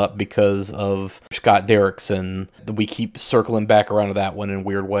come up because of Scott Derrickson. We keep circling back around to that one in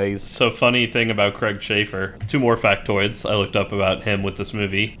weird ways. So funny thing about Craig Sheffer, 2 more factoids I looked up about him with this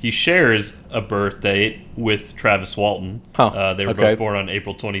movie. He shares a birth date with Travis Walton. They were both born on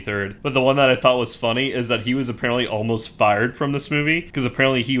April 23rd. But the one that I thought was funny is that he was apparently almost fired from this movie because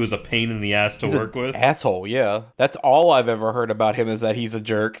apparently he was a pain in the ass to work with. Asshole, yeah. That's all I've ever heard about him, is that he's a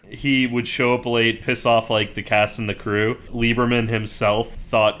jerk. He would show up late, piss off like the cast and the crew. Lieberman himself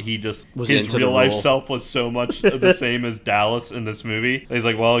thought he just his real life self was so much the same as Dallas in this movie. He's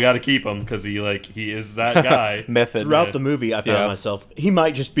like, well, I got to keep him because he is that guy. Method. Throughout the movie, I found myself, he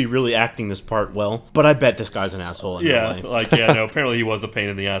might just be really acting this part well, but I bet this guy's an asshole in real life. Apparently he was a pain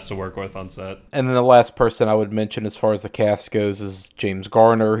in the ass to work with on set. And then the last person I would mention as far as the cast goes is James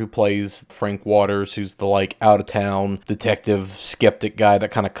Garner, who plays Frank Waters, who's the like out-of-town detective skeptic guy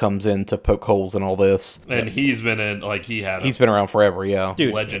that kind of comes in to poke holes in all this. And he's been in, he's been around forever, yeah.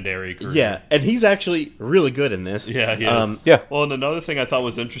 Dude, legendary career. Yeah, and he's actually really good in this. Yeah, he is. Yeah. Well, and another thing I thought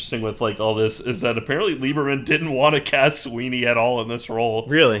was interesting with all this is that apparently Lieberman didn't want to cast Sweeney at all in this role.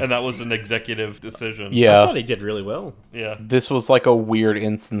 Really? And that was an executive decision. Yeah. I thought he did really well. Yeah. This was like a weird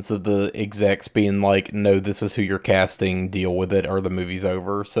instance of the execs being like, no, this is who you're casting, deal with it, or the movie's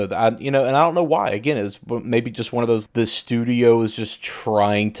over. So, and I don't know why. Again, it's maybe just one of those, the studio is just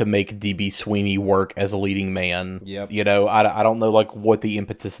trying to make D.B. Sweeney work as a leading man. Yep. I don't know what the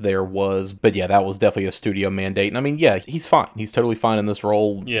impetus there was, but yeah, that was definitely a studio mandate. And I mean, yeah, he's fine. He's totally fine in this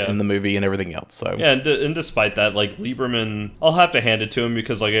role in the movie and everything else. So yeah, and despite that, Lieberman, I'll have to hand it to him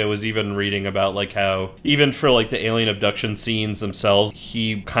because I was even reading about how even for the alien abduction scenes themselves,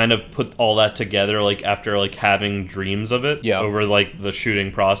 he kind of put all that together after having dreams of it over the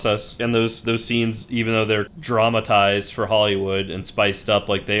shooting process. And those scenes, even though they're dramatized for Hollywood and spiced up,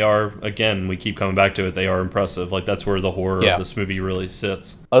 they are, again, we keep coming back to it, they are impressive. That's where the horror of this movie really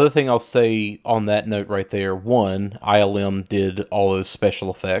sits. Other thing I'll say on that note right there, one, ILM did all those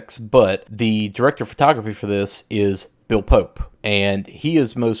special effects, but the director of photography for this is Bill Pope. And he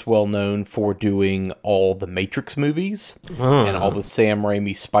is most well known for doing all the Matrix movies and all the Sam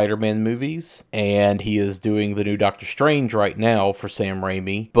Raimi Spider-Man movies. And he is doing the new Doctor Strange right now for Sam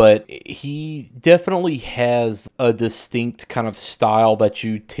Raimi. But he definitely has a distinct kind of style that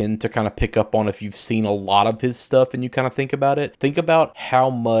you tend to kind of pick up on if you've seen a lot of his stuff and you kind of think about it. Think about how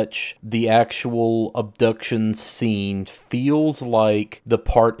much the actual abduction scene feels like the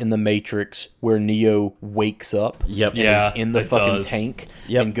part in the Matrix where Neo wakes up and is in the fucking tank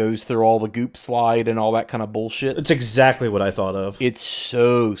and goes through all the goop slide and all that kind of bullshit. It's exactly what I thought of. It's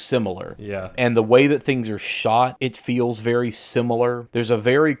so similar. Yeah. And the way that things are shot, it feels very similar. There's a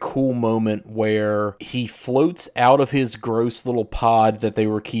very cool moment where he floats out of his gross little pod that they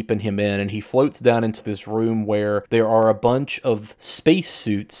were keeping him in, and he floats down into this room where there are a bunch of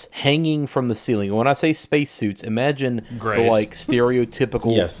spacesuits hanging from the ceiling. And when I say spacesuits, imagine grays. The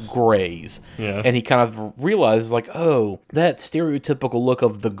stereotypical grays. Yeah. And he kind of realizes oh, that stereotypical look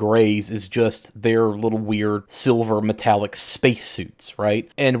of the grays is just their little weird silver metallic spacesuits, right?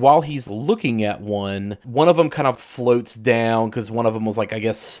 And while he's looking at one of them kind of floats down because one of them was I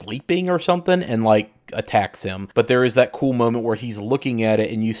guess sleeping or something, and attacks him. But there is that cool moment where he's looking at it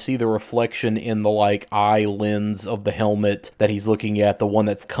and you see the reflection in the eye lens of the helmet that he's looking at, the one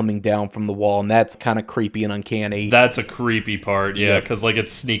that's coming down from the wall, and that's kind of creepy and uncanny. That's a creepy part, because it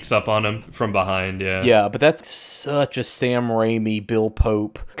sneaks up on him from behind, Yeah, but that's such a Sam Raimi, Bill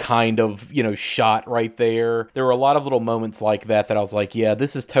Pope kind of, shot right there. There were a lot of little moments like that I was like, yeah,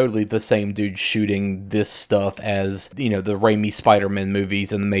 this is totally the same dude shooting this stuff as, the Raimi Spider-Man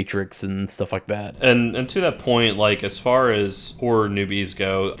movies and The Matrix and stuff like that. And And to that point, like, as far as horror newbies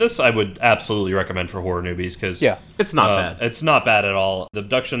go, this I would absolutely recommend for horror newbies, because it's not bad. It's not bad at all. The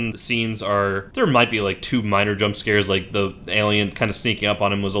abduction scenes there might be like 2 minor jump scares, like the alien kind of sneaking up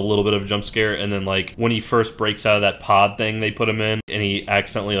on him was a little bit of a jump scare, and then like when he first breaks out of that pod thing they put him in, and he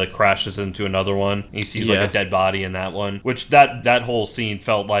accidentally like crashes into another one, and he sees like a dead body in that one, which that whole scene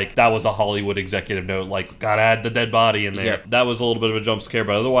felt like that was a Hollywood executive note, like, gotta add the dead body in there. That was a little bit of a jump scare,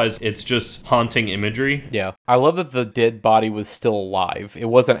 but otherwise it's just haunting imagery. Yeah. I love that the dead body was still alive. It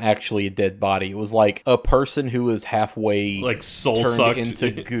wasn't actually a dead body. It was like a person who was halfway like soul turned sucked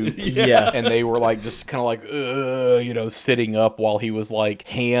into goop. And they were like just kind of like sitting up while he was like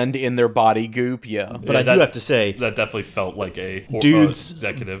hand in their body goop. But I do have to say that definitely felt like a dude's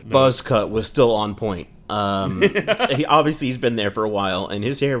executive buzz cut was still on point. He's been there for a while, and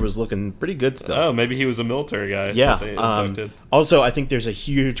his hair was looking pretty good still. Oh, maybe he was a military guy. Also, I think there's a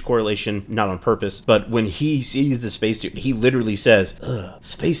huge correlation, not on purpose, but when he sees the spacesuit, he literally says, "Ugh,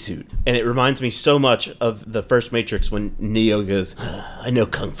 spacesuit," and it reminds me so much of the first Matrix when Neo goes, "I know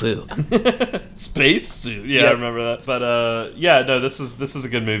kung fu." Spacesuit. Yeah, I remember that. But this is a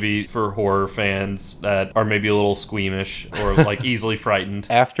good movie for horror fans that are maybe a little squeamish or like easily frightened.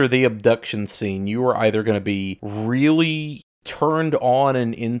 After the abduction scene, you were either going to be really turned on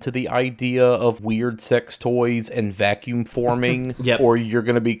and into the idea of weird sex toys and vacuum forming, or you're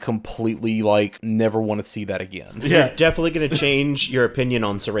going to be completely like never want to see that again. You're definitely going to change your opinion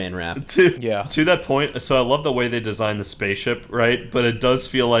on Saran wrap. To that point, so I love the way they designed the spaceship, right? But it does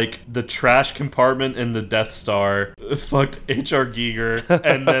feel like the trash compartment in the Death Star fucked H.R. Giger,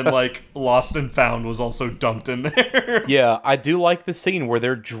 and then like Lost and Found was also dumped in there. Yeah, I do like the scene where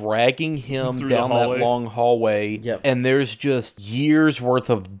they're dragging him down that long hallway, and there's just years worth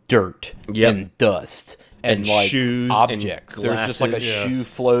of dirt and dust and like shoes objects. And there's just like a shoe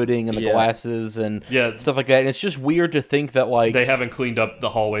floating and the glasses and stuff like that. And it's just weird to think that like they haven't cleaned up the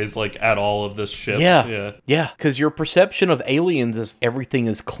hallways like at all of this ship. Because your perception of aliens is everything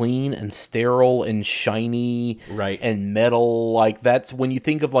is clean and sterile and shiny, and metal. Like that's when you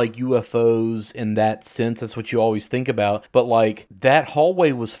think of like UFOs in that sense. That's what you always think about. But like that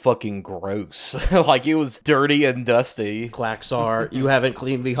hallway was fucking gross. Like it was dirty and dusty. Klaxar, you haven't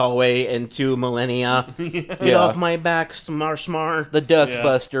cleaned the hallway in 2 millennia. Get off my back, smar. The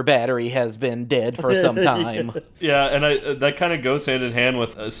Dustbuster battery has been dead for some time. And that kind of goes hand in hand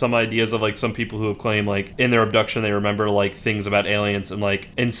with some ideas of like some people who have claimed like in their abduction they remember like things about aliens, and like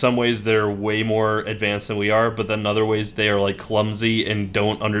in some ways they're way more advanced than we are, but then in other ways they are like clumsy and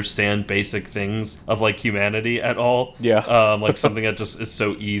don't understand basic things of like humanity at all. Like something that just is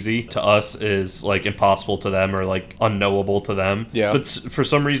so easy to us is like impossible to them or like unknowable to them. But for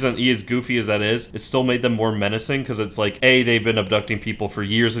some reason, as goofy as that is, it still made them more menacing because it's like, A, they've been abducting people for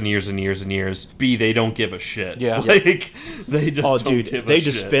years and years and years and years. B, they don't give a shit. Like, they just don't give a shit. They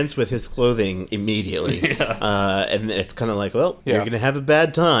dispense with his clothing immediately. And it's kind of like, well, you're going to have a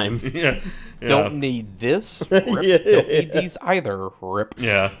bad time. Don't need this. Rip. Don't need these either. Rip.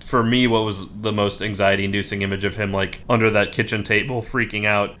 For me, what was the most anxiety-inducing image of him, like, under that kitchen table freaking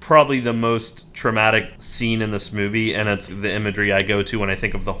out, probably the most traumatic scene in this movie, and it's the imagery I go to when I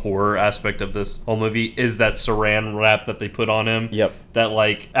think of the horror aspect of this whole movie, is that saran wrap that they put on him. That,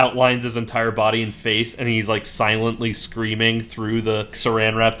 like, outlines his entire body and face, and he's, like, silently screaming through the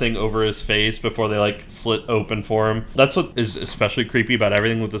saran wrap thing over his face before they, like, slit open for him. That's what is especially creepy about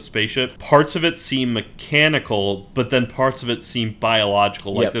everything with the spaceship. Parts of it seem mechanical, but then parts of it seem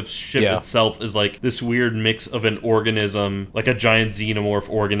biological. Like the ship itself is like this weird mix of an organism, like a giant xenomorph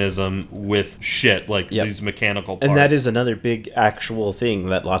organism with shit, like these mechanical parts. And that is another big actual thing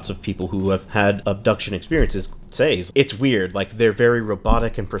that lots of people who have had abduction experiences say. It's weird. Like they're very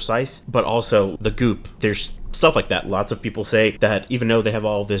robotic and precise, but also the goop, there's stuff like that. Lots of people say that even though they have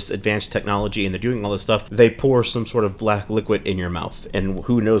all this advanced technology and they're doing all this stuff, they pour some sort of black liquid in your mouth, and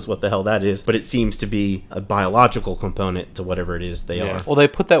who knows what the hell that is, but it seems to be a biological component to whatever it is they are. Well, they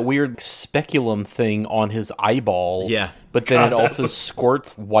put that weird speculum thing on his eyeball. But then it also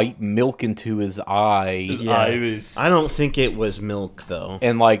squirts white milk into his eye. His eyes. I don't think it was milk, though.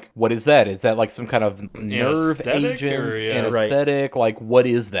 And, like, what is that? Is that, like, some kind of nerve agent? Anesthetic? Like, what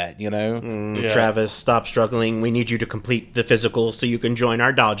is that, you know? Travis, stop struggling. We need you to complete the physical so you can join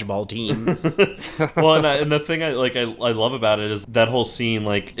our dodgeball team. Well, and the thing I love about it is that whole scene,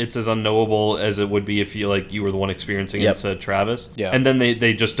 like, it's as unknowable as it would be if you were the one experiencing it instead of Travis. And then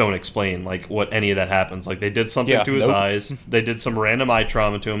they just don't explain, like, what any of that happens. Like, they did something to his eyes. dies. They did some random eye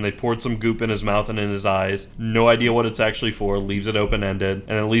trauma to him. They poured some goop in his mouth and in his eyes. No idea what it's actually for. Leaves it open-ended.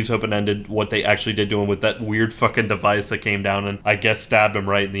 And then leaves open-ended what they actually did to him with that weird fucking device that came down and I guess stabbed him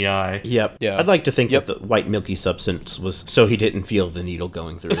right in the eye. Yep. Yeah. I'd like to think that the white milky substance was so he didn't feel the needle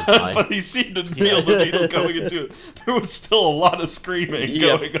going through his eye. But he seemed to feel the needle going into it. There was still a lot of screaming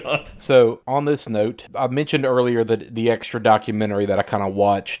going on. So, on this note, I mentioned earlier that the extra documentary that I kind of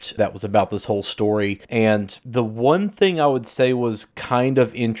watched that was about this whole story, and the one thing I would say was kind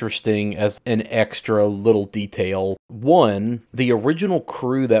of interesting as an extra little detail. One, the original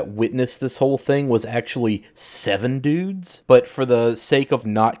crew that witnessed this whole thing was actually 7 dudes, but for the sake of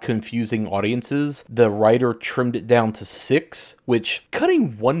not confusing audiences, the writer trimmed it down to 6, which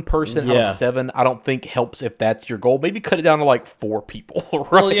cutting one person out of 7, I don't think helps if that's your goal. Maybe cut it down to like 4 people,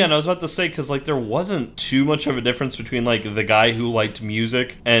 right? Well, yeah, and I was about to say, because like there wasn't too much of a difference between like the guy who liked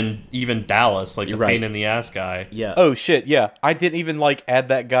music and even Dallas, like the pain in the ass guy. Yeah. Oh shit, yeah. I didn't even like add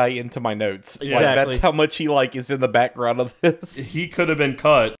that guy into my notes. Exactly. Like, that's how much he like is in the background of this. He could have been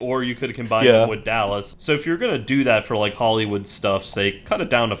cut, or you could have combined him with Dallas. So if you're gonna do that for like Hollywood stuff's sake, cut it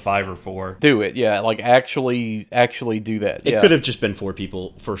down to 5 or 4. Do it, yeah. Like actually do that. It could have just been 4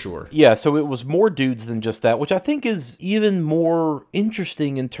 people for sure. Yeah, so it was more dudes than just that, which I think is even more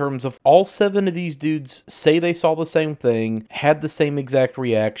interesting in terms of all 7 of these dudes say they saw the same thing, had the same exact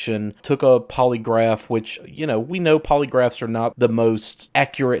reaction, took a polygraph, which, you know, we know polygraphs are not the most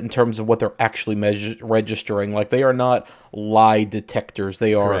accurate in terms of what they're actually registering. Like, they are not lie detectors.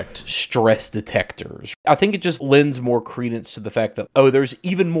 They are stress detectors. I think it just lends more credence to the fact that, oh, there's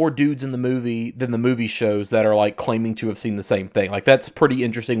even more dudes in the movie than the movie shows that are, like, claiming to have seen the same thing. Like, that's pretty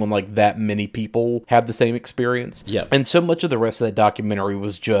interesting when, like, that many people have the same experience. Yeah. And so much of the rest of that documentary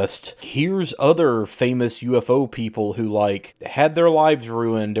was just, here's other famous UFO people who, like, had their lives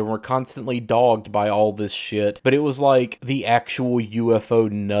ruined and were constantly dogged by all this shit. But it was, like, the actual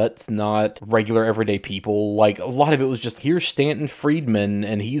UFO nuts, not regular everyday people. Like, a lot of it was just, here's Stanton Friedman,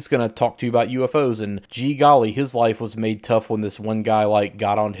 and he's gonna talk to you about UFOs, and gee golly, his life was made tough when this one guy, like,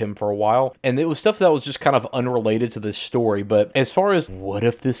 got on him for a while. And it was stuff that was just kind of unrelated to this story. But as far as what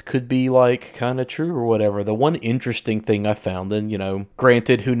if this could be, like, kind of true or whatever, the one interesting thing I found, and, you know,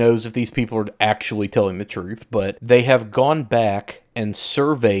 granted, who knows if these people are actually telling the truth, but they have gone back and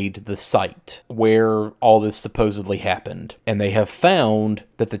surveyed the site where all this supposedly happened. And they have found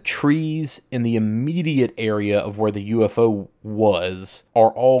that the trees in the immediate area of where the UFO was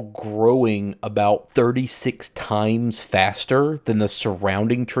are all growing about 36 times faster than the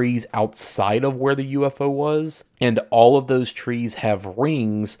surrounding trees outside of where the UFO was. And all of those trees have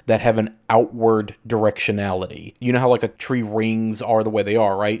rings that have an outward directionality. You know how like a tree rings are the way they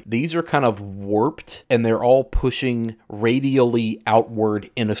are, right? These are kind of warped and they're all pushing radially outward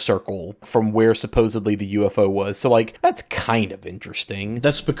in a circle from where supposedly the UFO was. So like, that's kind of interesting.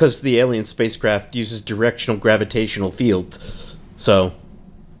 That's because the alien spacecraft uses directional gravitational fields. So,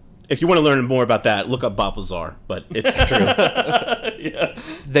 if you want to learn more about that, look up Bob Lazar, but it's true. Yeah.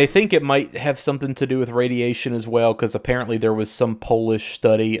 They think it might have something to do with radiation as well, because apparently there was some Polish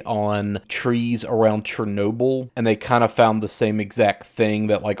study on trees around Chernobyl, and they kind of found the same exact thing,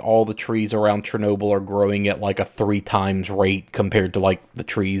 that like all the trees around Chernobyl are growing at like a 3 times rate compared to like the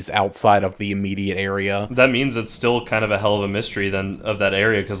trees outside of the immediate area. That means it's still kind of a hell of a mystery then of that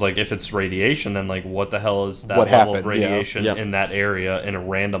area, because like if it's radiation, then like what the hell is that level of radiation in that area and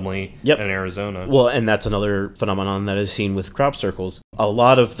randomly in Arizona? Well, and that's another phenomenon that is seen with crop circles. A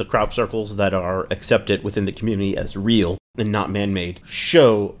lot of the crop circles that are accepted within the community as real and not man-made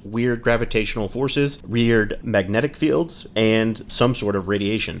show weird gravitational forces, weird magnetic fields, and some sort of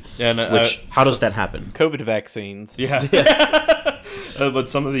radiation. And how does that happen? COVID vaccines. Yeah. But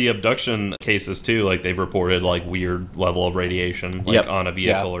some of the abduction cases too, like they've reported like weird level of radiation, like on a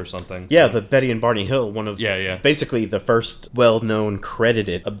vehicle or something. Yeah, the Betty and Barney Hill, one of basically the first well-known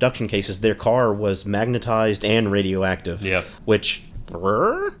credited abduction cases. Their car was magnetized and radioactive. Yeah. Which,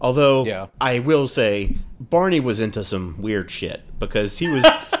 although I will say Barney was into some weird shit, because he was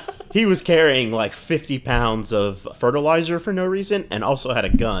he was carrying like 50 pounds of fertilizer for no reason and also had a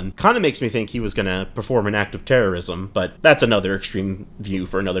gun. Kind of makes me think he was going to perform an act of terrorism, but that's another extreme view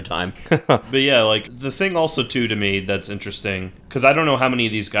for another time. But yeah, like the thing also too to me that's interesting, because I don't know how many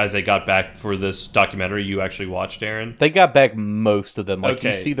of these guys they got back for this documentary you actually watched, Aaron. They got back most of them. Like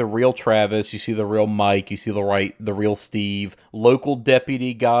you see the real Travis, you see the real Mike, you see the real Steve. Local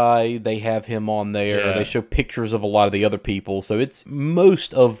deputy guy, they have him on there. Yeah. They show pictures of a lot of the other people, so it's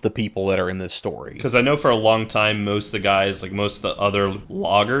most of the people that are in this story. Because I know for a long time, most of the guys, like most of the other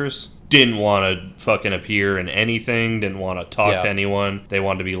loggers, didn't want to fucking appear in anything, didn't want to talk to anyone. They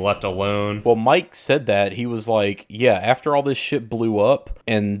wanted to be left alone. Well, Mike said that. He was like, yeah, after all this shit blew up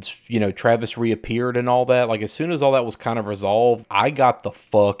and, Travis reappeared and all that, like, as soon as all that was kind of resolved, I got the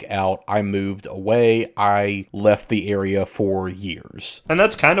fuck out. I moved away. I left the area for years. And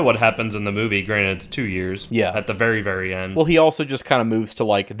that's kind of what happens in the movie. Granted, it's 2 years. Yeah. At the very, very end. Well, he also just kind of moves to,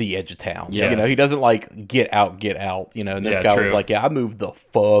 like, the edge of town. Yeah. He doesn't, like, get out, and this guy was like, yeah, I moved the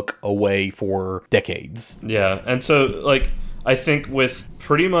fuck away for decades. Yeah, and so, like, I think with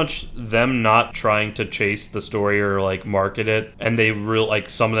pretty much them not trying to chase the story or, like, market it, and they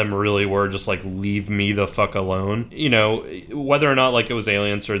some of them really were just like, leave me the fuck alone. Whether or not, like, it was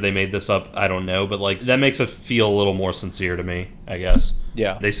aliens or they made this up, I don't know, but, like, that makes it feel a little more sincere to me, I guess.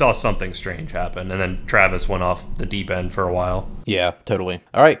 Yeah. They saw something strange happen, and then Travis went off the deep end for a while. Yeah, totally.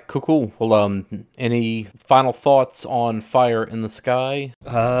 All right, cool. Well, any final thoughts on Fire in the Sky?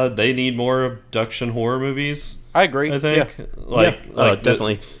 They need more abduction horror movies. I agree. I think. Yeah.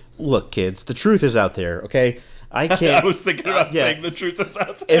 Definitely. Look, kids, the truth is out there, okay? I can't. I was thinking about saying the truth is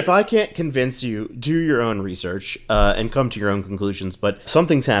out there. If I can't convince you, do your own research and come to your own conclusions. But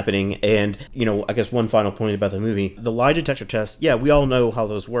something's happening, and I guess one final point about the movie: the lie detector test. Yeah, we all know how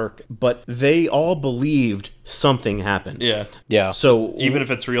those work, but they all believed something happened. Yeah. So even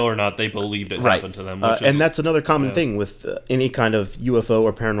if it's real or not, they believed it happened to them. And that's another common thing with any kind of UFO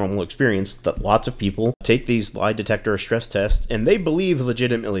or paranormal experience, that lots of people take these lie detector or stress tests, and they believe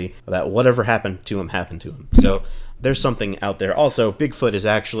legitimately that whatever happened to them. So there's something out there. Also, Bigfoot is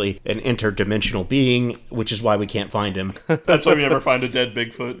actually an interdimensional being, which is why we can't find him. That's why we never find a dead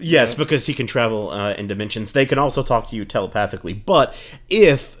Bigfoot. Yes, because he can travel in dimensions. They can also talk to you telepathically. But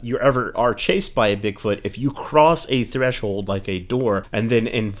if you ever are chased by a Bigfoot, if you cross a threshold like a door and then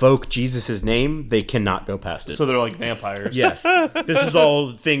invoke Jesus' name, they cannot go past it. So they're like vampires. Yes. This is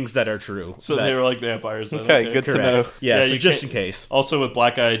all things that are true. So they were like vampires. Then. Okay, good to know. Yeah, you so just in case. Also, with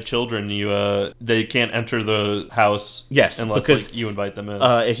black-eyed children, they can't enter the house. Yes, unless because you invite them in.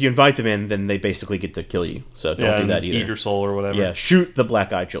 If you invite them in, then they basically get to kill you. So don't do that either. Eat your soul or whatever. Yeah, shoot the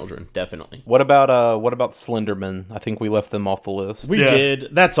black-eyed children, definitely. What about Slenderman? I think we left them off the list. We did.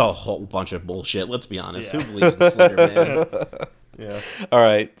 That's a whole bunch of bullshit. Let's be honest. Who believes in Slender Man? Yeah. All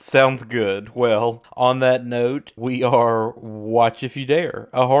right. Sounds good. Well, on that note, we are Watch If You Dare,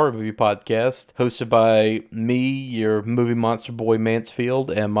 a horror movie podcast hosted by me, your movie monster boy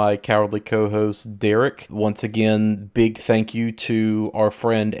Mansfield, and my cowardly co-host Derek. Once again, big thank you to our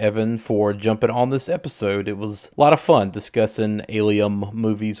friend Evan for jumping on this episode. It was a lot of fun discussing Alien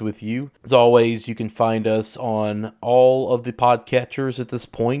movies with you. As always, you can find us on all of the podcatchers at this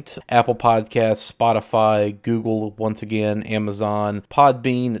point: Apple Podcasts, Spotify, Google, once again, Amazon,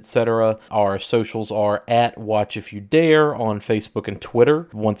 Podbean, etc. Our socials are at Watch If You Dare on Facebook and Twitter.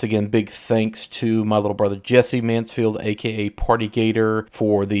 Once again, big thanks to my little brother Jesse Mansfield, aka Partygator,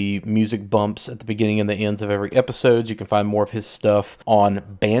 for the music bumps at the beginning and the ends of every episode. You can find more of his stuff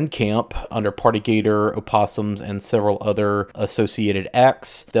on Bandcamp under Partygator, Opossums, and several other associated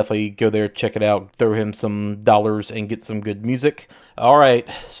acts. Definitely go there, check it out, throw him some dollars, and get some good music. All right,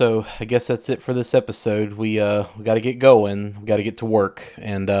 so I guess that's it for this episode. We got to get going. We got to get to work.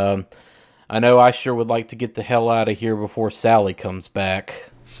 And I know I sure would like to get the hell out of here before Sally comes back.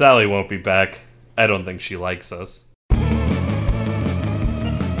 Sally won't be back. I don't think she likes us.